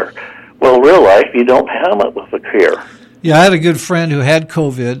cure. Well, in real life, you don't come up with a cure. Yeah, I had a good friend who had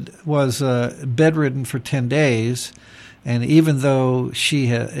COVID, was bedridden for 10 days, and even though she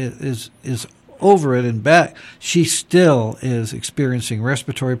is over it and back, she still is experiencing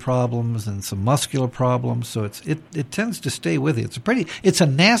respiratory problems and some muscular problems. So it tends to stay with you. It's a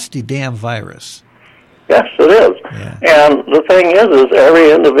nasty damn virus. Yes, it is. And the thing is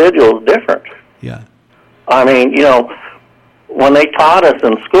every individual is different. Yeah. I mean, when they taught us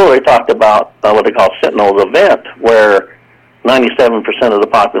in school, they talked about what they call Sentinel's event, where 97% of the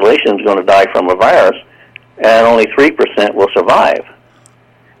population is going to die from a virus, and only 3% will survive.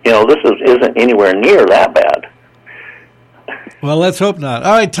 This isn't anywhere near that bad. Well, let's hope not.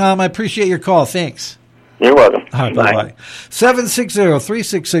 All right, Tom, I appreciate your call. Thanks. You're welcome. All right, bye-bye.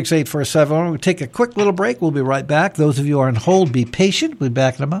 760-366-847. We'll take a quick little break. We'll be right back. Those of you who are on hold, be patient. We'll be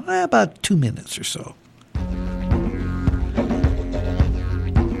back in about 2 minutes or so.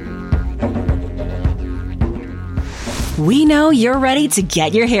 We know you're ready to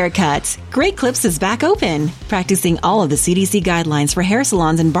get your hair cut. Great Clips is back open, practicing all of the CDC guidelines for hair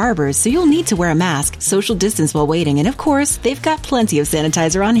salons and barbers, so you'll need to wear a mask, social distance while waiting, and of course, they've got plenty of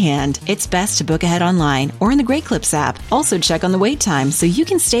sanitizer on hand. It's best to book ahead online or in the Great Clips app. Also check on the wait time so you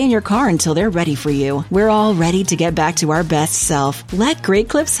can stay in your car until they're ready for you. We're all ready to get back to our best self. Let Great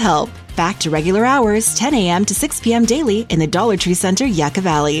Clips help. Back to regular hours, 10 a.m. to 6 p.m. daily in the Dollar Tree Center, Yucca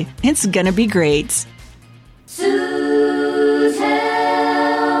Valley. It's gonna be great. Sue's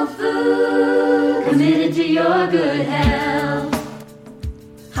Health Food, committed to your good health.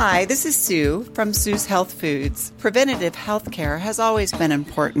 Hi, this is Sue from Sue's Health Foods. Preventative health care has always been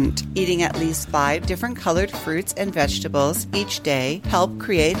important. Eating at least 5 different colored fruits and vegetables each day help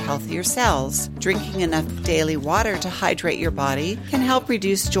create healthier cells. Drinking enough daily water to hydrate your body can help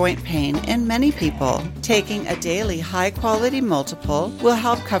reduce joint pain in many people. Taking a daily high-quality multiple will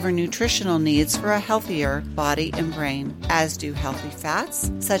help cover nutritional needs for a healthier body and brain, as do healthy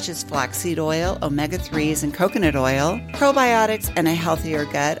fats such as flaxseed oil, omega-3s, and coconut oil. Probiotics and a healthier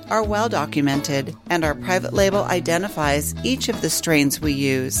gut are well documented, and our private label identifies each of the strains we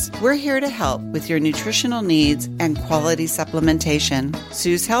use. We're here to help with your nutritional needs and quality supplementation.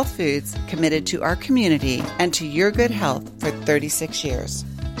 Sue's Health Foods, committed to our community and to your good health for 36 years.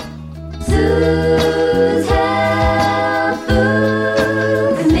 Sue's Health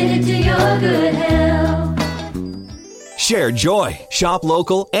Food, committed to your good health. Share joy, shop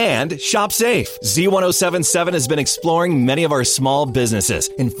local, and shop safe. Z1077 has been exploring many of our small businesses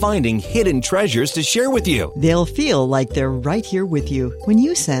and finding hidden treasures to share with you. They'll feel like they're right here with you when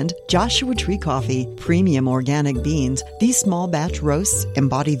you send Joshua Tree Coffee, premium organic beans. These small batch roasts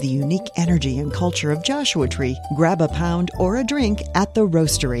embody the unique energy and culture of Joshua Tree. Grab a pound or a drink at the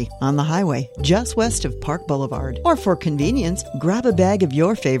Roastery on the highway just west of Park Boulevard. Or for convenience, grab a bag of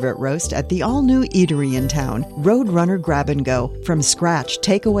your favorite roast at the all-new eatery in town, Roadrunner Grab and Go. From scratch,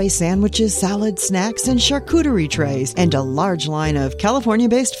 takeaway sandwiches, salads, snacks, and charcuterie trays, and a large line of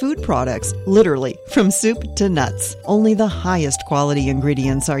California-based food products. Literally, from soup to nuts. Only the highest quality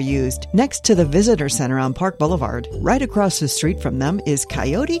ingredients are used. Next to the Visitor Center on Park Boulevard, right across the street from them is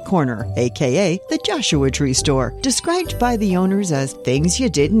Coyote Corner, aka the Joshua Tree Store, described by the owners as things you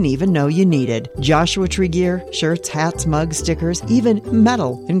didn't even know you needed. Joshua Tree gear, shirts, hats, mugs, stickers, even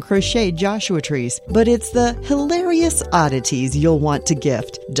metal and crocheted Joshua trees. But it's the hilarious oddities you'll want to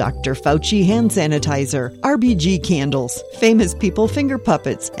gift. Dr. Fauci hand sanitizer, RBG candles, famous people finger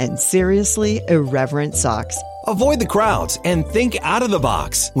puppets, and seriously irreverent socks. Avoid the crowds and think out of the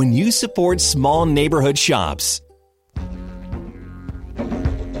box when you support small neighborhood shops.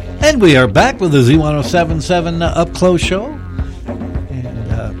 And we are back with the Z1077 Up Close Show.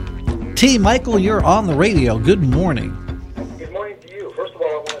 And T. Michael, you're on the radio. Good morning. Good morning to you. First of all,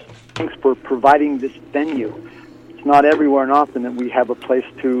 I want to thanks for providing this venue. It's not everywhere and often that we have a place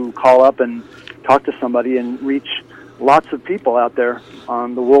to call up and talk to somebody and reach lots of people out there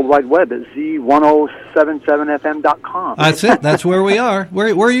on the World Wide Web at z1077fm.com. That's it. That's where we are.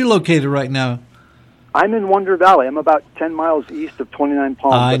 Where are you located right now? I'm in Wonder Valley. I'm about 10 miles east of 29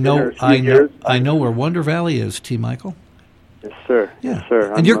 Palms. I know where Wonder Valley is, T. Michael. Yes, sir. Yeah. Yes,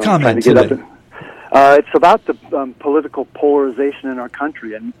 sir. And your comment today? It's about the political polarization in our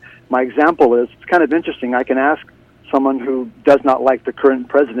country. And my example is, it's kind of interesting. I can ask someone who does not like the current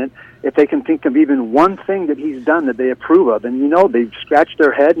president if they can think of even one thing that he's done that they approve of. And, they've scratched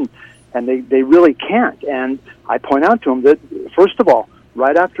their head and they really can't. And I point out to them that, first of all,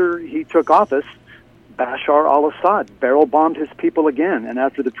 right after he took office, Bashar al-Assad barrel-bombed his people again. And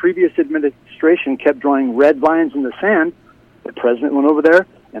after the previous administration kept drawing red lines in the sand, the president went over there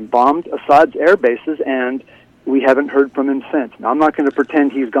and bombed Assad's air bases, and we haven't heard from him since. Now, I'm not going to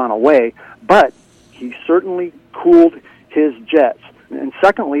pretend he's gone away, but he certainly cooled his jets. And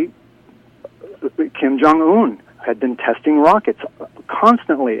secondly, Kim Jong-un had been testing rockets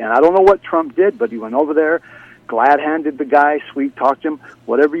constantly, and I don't know what Trump did, but he went over there, glad-handed the guy, sweet-talked him,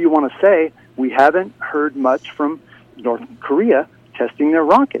 whatever you want to say. We haven't heard much from North Korea testing their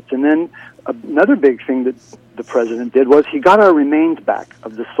rockets. And then another big thing that the president did was he got our remains back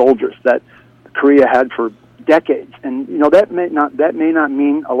of the soldiers that Korea had for decades. And that may not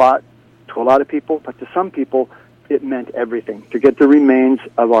mean a lot to a lot of people, but to some people it meant everything to get the remains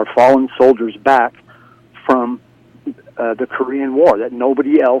of our fallen soldiers back from the Korean War that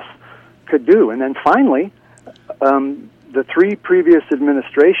nobody else could do. And then finally, the three previous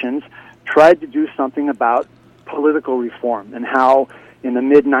administrations tried to do something about political reform, and how in the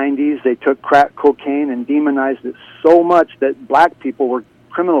mid-'90s they took crack cocaine and demonized it so much that black people were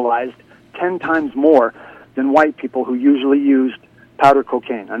criminalized 10 times more than white people who usually used powder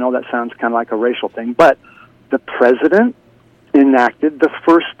cocaine. I know that sounds kind of like a racial thing, but the president enacted the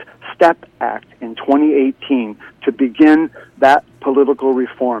First Step Act in 2018 to begin that political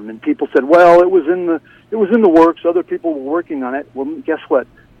reform. And people said, well, it was in the works, other people were working on it. Well, guess what?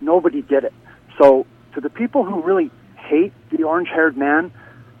 Nobody did it. So to the people who really hate the orange-haired man,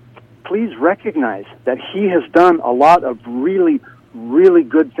 please recognize that he has done a lot of really, really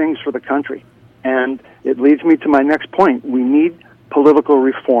good things for the country. And it leads me to my next point. We need political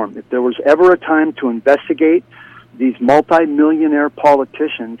reform. If there was ever a time to investigate these multi-millionaire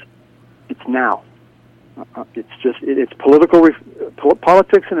politicians, it's now. It's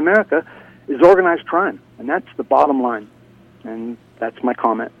politics in America is organized crime, and that's the bottom line. And that's my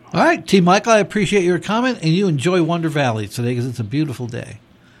comment. All right, T. Michael, I appreciate your comment, and you enjoy Wonder Valley today because it's a beautiful day.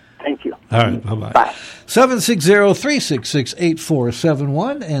 Thank you. All right, bye-bye. Bye.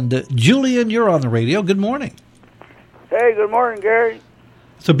 760-366-8471. And Julian, you're on the radio. Good morning. Hey, good morning, Gary.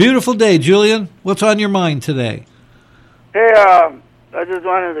 It's a beautiful day, Julian. What's on your mind today? Hey, I just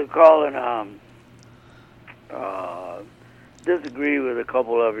wanted to call and disagree with a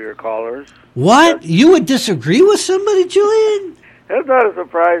couple of your callers. What? You would disagree with somebody, Julian? That's not a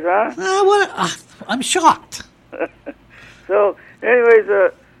surprise, huh? I'm shocked. So, anyways,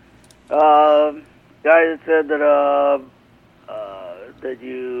 guy that said that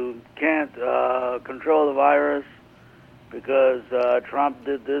you can't control the virus because Trump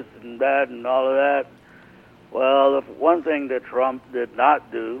did this and that and all of that. Well, the one thing that Trump did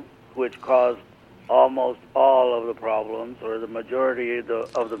not do, which caused almost all of the problems, or the majority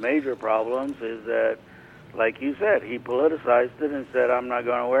of the major problems, is that, like you said, he politicized it and said, I'm not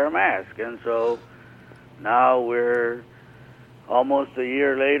going to wear a mask. And so now we're almost a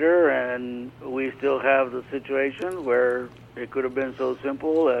year later, and we still have the situation where it could have been so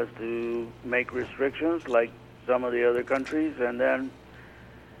simple as to make restrictions like some of the other countries, and then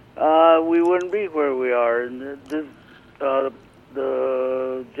we wouldn't be where we are. And this,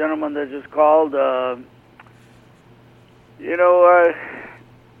 the gentleman that just called,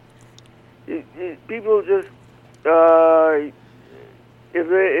 people just if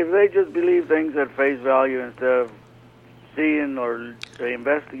they just believe things at face value instead of seeing or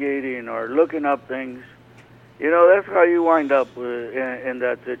investigating or looking up things, that's how you wind up in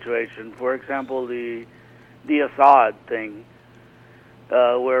that situation. For example, the Assad thing,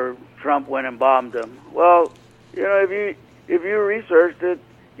 where Trump went and bombed them. Well, if you researched it,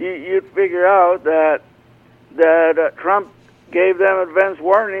 you'd figure out that Trump gave them advance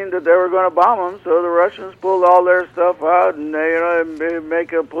warning that they were going to bomb them, so the Russians pulled all their stuff out, and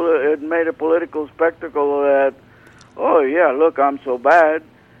it made a political spectacle that, oh yeah, look, I'm so bad.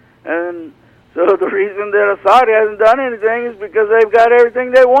 And so the reason that Assad hasn't done anything is because they've got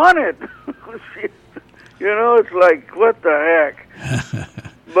everything they wanted. It's like, what the heck?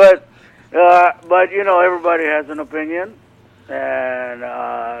 But everybody has an opinion, and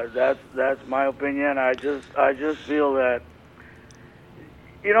that's my opinion. I just feel that,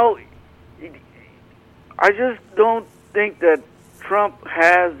 I just don't think that Trump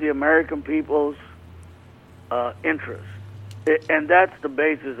has the American people's interest, and that's the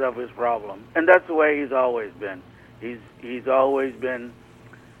basis of his problem, and that's the way he's always been. He's always been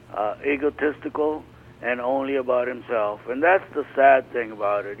egotistical and only about himself, and that's the sad thing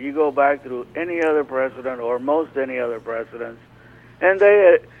about it. You go back through any other president or most any other presidents, and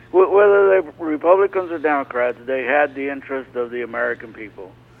they, whether they're Republicans or Democrats, they had the interest of the American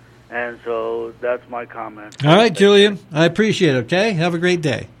people. And so that's my comment. All right, Julian. I appreciate it, okay? Have a great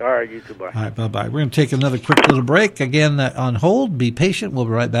day. All right, you too. Bye. All right, bye-bye. We're going to take another quick little break. Again, on hold. Be patient. We'll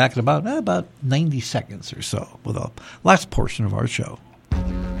be right back in about 90 seconds or so with the last portion of our show.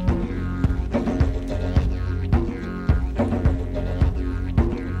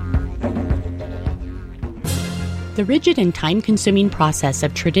 The rigid and time-consuming process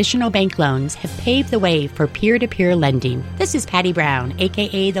of traditional bank loans have paved the way for peer-to-peer lending. This is Patty Brown,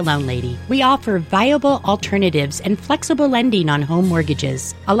 a.k.a. The Loan Lady. We offer viable alternatives and flexible lending on home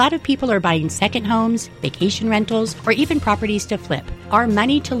mortgages. A lot of people are buying second homes, vacation rentals, or even properties to flip. Our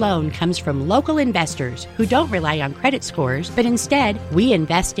money to loan comes from local investors who don't rely on credit scores, but instead, we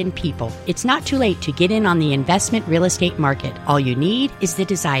invest in people. It's not too late to get in on the investment real estate market. All you need is the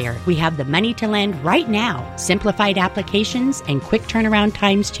desire. We have the money to lend right now. Simplified applications and quick turnaround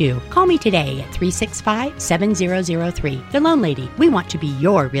times too. Call me today at 365-7003. The Loan Lady. We want to be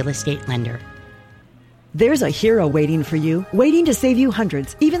your real estate lender. There's a hero waiting for you, waiting to save you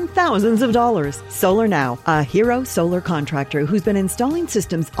hundreds, even thousands of dollars. Solar Now, a hero solar contractor who's been installing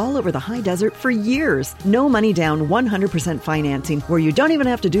systems all over the high desert for years. No money down, 100% financing, where you don't even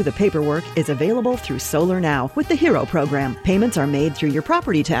have to do the paperwork, is available through Solar Now with the Hero program. Payments are made through your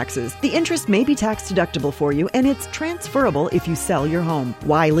property taxes. The interest may be tax deductible for you, and it's transferable if you sell your home.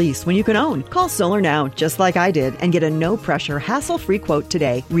 Why lease when you can own? Call Solar Now, just like I did, and get a no-pressure, hassle-free quote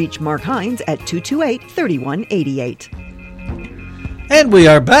today. Reach Mark Hines at 228-3188. And we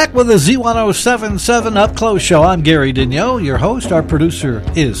are back with the Z1077 Up Close Show. I'm Gary Daigneault, your host. Our producer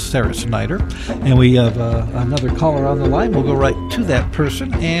is Sarah Snyder. And we have another caller on the line. We'll go right to that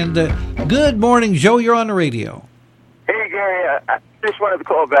person. And good morning, Joe. You're on the radio. Hey, Gary. I just wanted to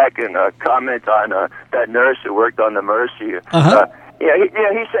call back and comment on that nurse who worked on the Mercy. He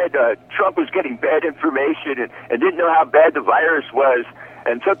said Trump was getting bad information and didn't know how bad the virus was,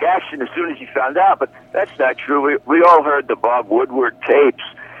 and took action as soon as he found out. But that's not true. We all heard the Bob Woodward tapes.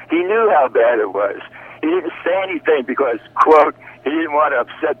 He knew how bad it was. He didn't say anything because, quote, he didn't want to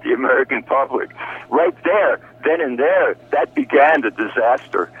upset the American public. Right there, then and there, that began the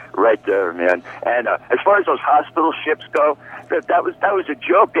disaster right there, man. And as far as those hospital ships go, that was a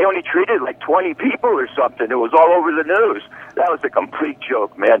joke. They only treated like 20 people or something. It was all over the news. That was a complete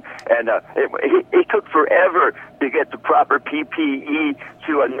joke, man. And it took forever to get the proper PPE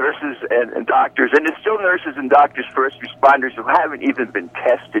to nurses and doctors. And there's still nurses and doctors, first responders, who haven't even been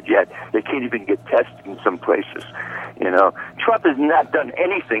tested yet. They can't even get tested in some places. You know, Trump has not done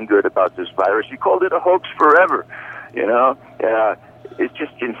anything good about this virus. He called it a hoax forever. You know, it's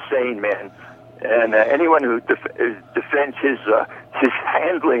just insane, man. And anyone who defends his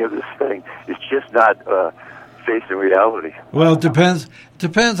handling of this thing is just not facing reality. Well, it depends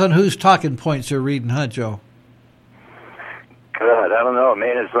on whose talking points you're reading, huh, Joe? God, I don't know,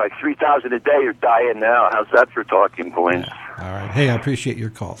 man. It's like 3,000 a day are dying now. How's that for talking points? Yeah. All right. Hey, I appreciate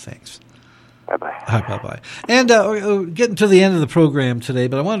your call. Thanks. Bye-bye. Bye-bye. And we're getting to the end of the program today,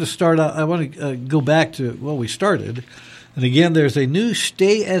 but I wanted to start out. I want to go back to, we started. And again, there's a new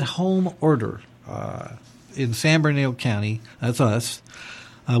stay-at-home order in San Bernardino County. That's us.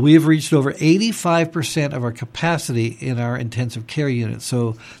 We have reached over 85% of our capacity in our intensive care units.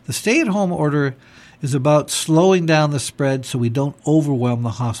 So the stay-at-home order is about slowing down the spread so we don't overwhelm the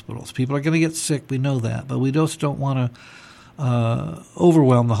hospitals. People are going to get sick, we know that, but we just don't want to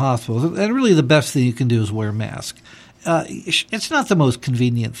overwhelm the hospitals. And really the best thing you can do is wear a mask. It's not the most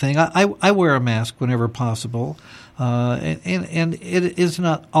convenient thing. I wear a mask whenever possible, and it is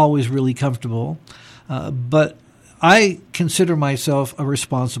not always really comfortable, but I consider myself a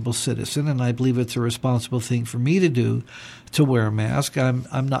responsible citizen, and I believe it's a responsible thing for me to do, to wear a mask.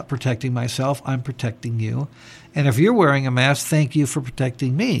 I'm not protecting myself. I'm protecting you. And if you're wearing a mask, thank you for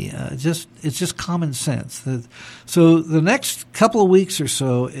protecting me. It's just common sense. So the next couple of weeks or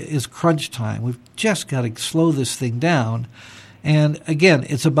so is crunch time. We've just got to slow this thing down. And again,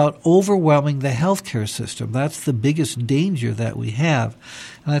 it's about overwhelming the healthcare system. That's the biggest danger that we have.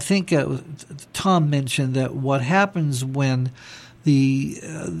 And I think Tom mentioned that what happens when the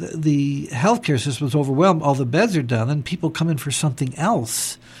healthcare system is overwhelmed, all the beds are done, and people come in for something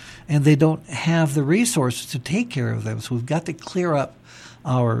else, and they don't have the resources to take care of them. So we've got to clear up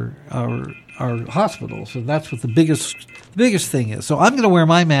our hospitals, and that's what the biggest thing is. So I'm going to wear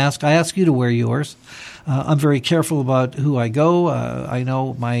my mask. I ask you to wear yours. I'm very careful about who I go. I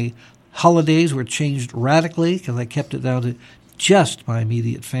know my holidays were changed radically because I kept it down to just my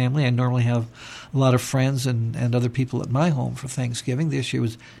immediate family. I normally have a lot of friends and other people at my home for Thanksgiving. This year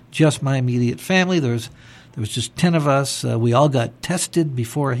was just my immediate family. There was just 10 of us. We all got tested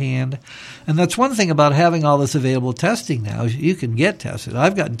beforehand. And that's one thing about having all this available testing now. You can get tested.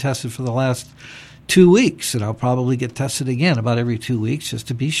 I've gotten tested for the last 2 weeks, and I'll probably get tested again about every 2 weeks just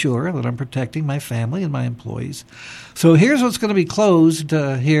to be sure that I'm protecting my family and my employees. So here's what's going to be closed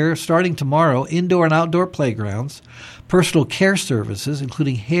here starting tomorrow: indoor and outdoor playgrounds, personal care services,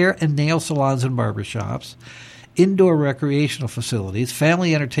 including hair and nail salons and barbershops, indoor recreational facilities,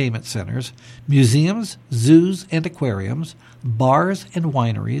 family entertainment centers, museums, zoos and aquariums, bars and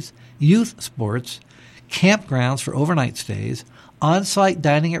wineries, youth sports, campgrounds for overnight stays, on-site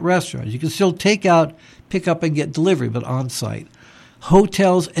dining at restaurants. You can still take out, pick up, and get delivery, but on-site.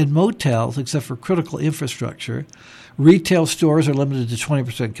 hotels and motels, except for critical infrastructure. Retail stores are limited to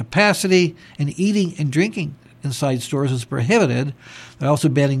 20% capacity, and eating and drinking inside stores is prohibited. They're also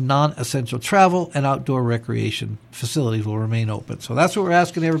banning non-essential travel, and outdoor recreation facilities will remain open. So that's what we're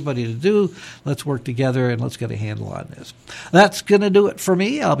asking everybody to do. Let's work together and let's get a handle on this. That's going to do it for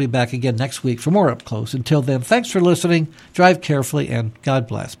me. I'll be back again next week for more Up Close. Until then, thanks for listening. Drive carefully, and God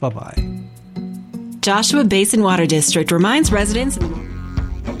bless. Bye-bye. Joshua Basin Water District reminds residents...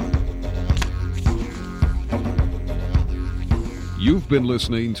 You've been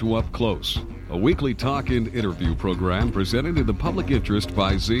listening to Up Close, a weekly talk and interview program presented in the public interest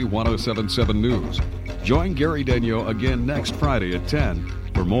by Z1077 News. Join Gary Denyo again next Friday at 10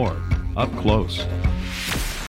 for more Up Close.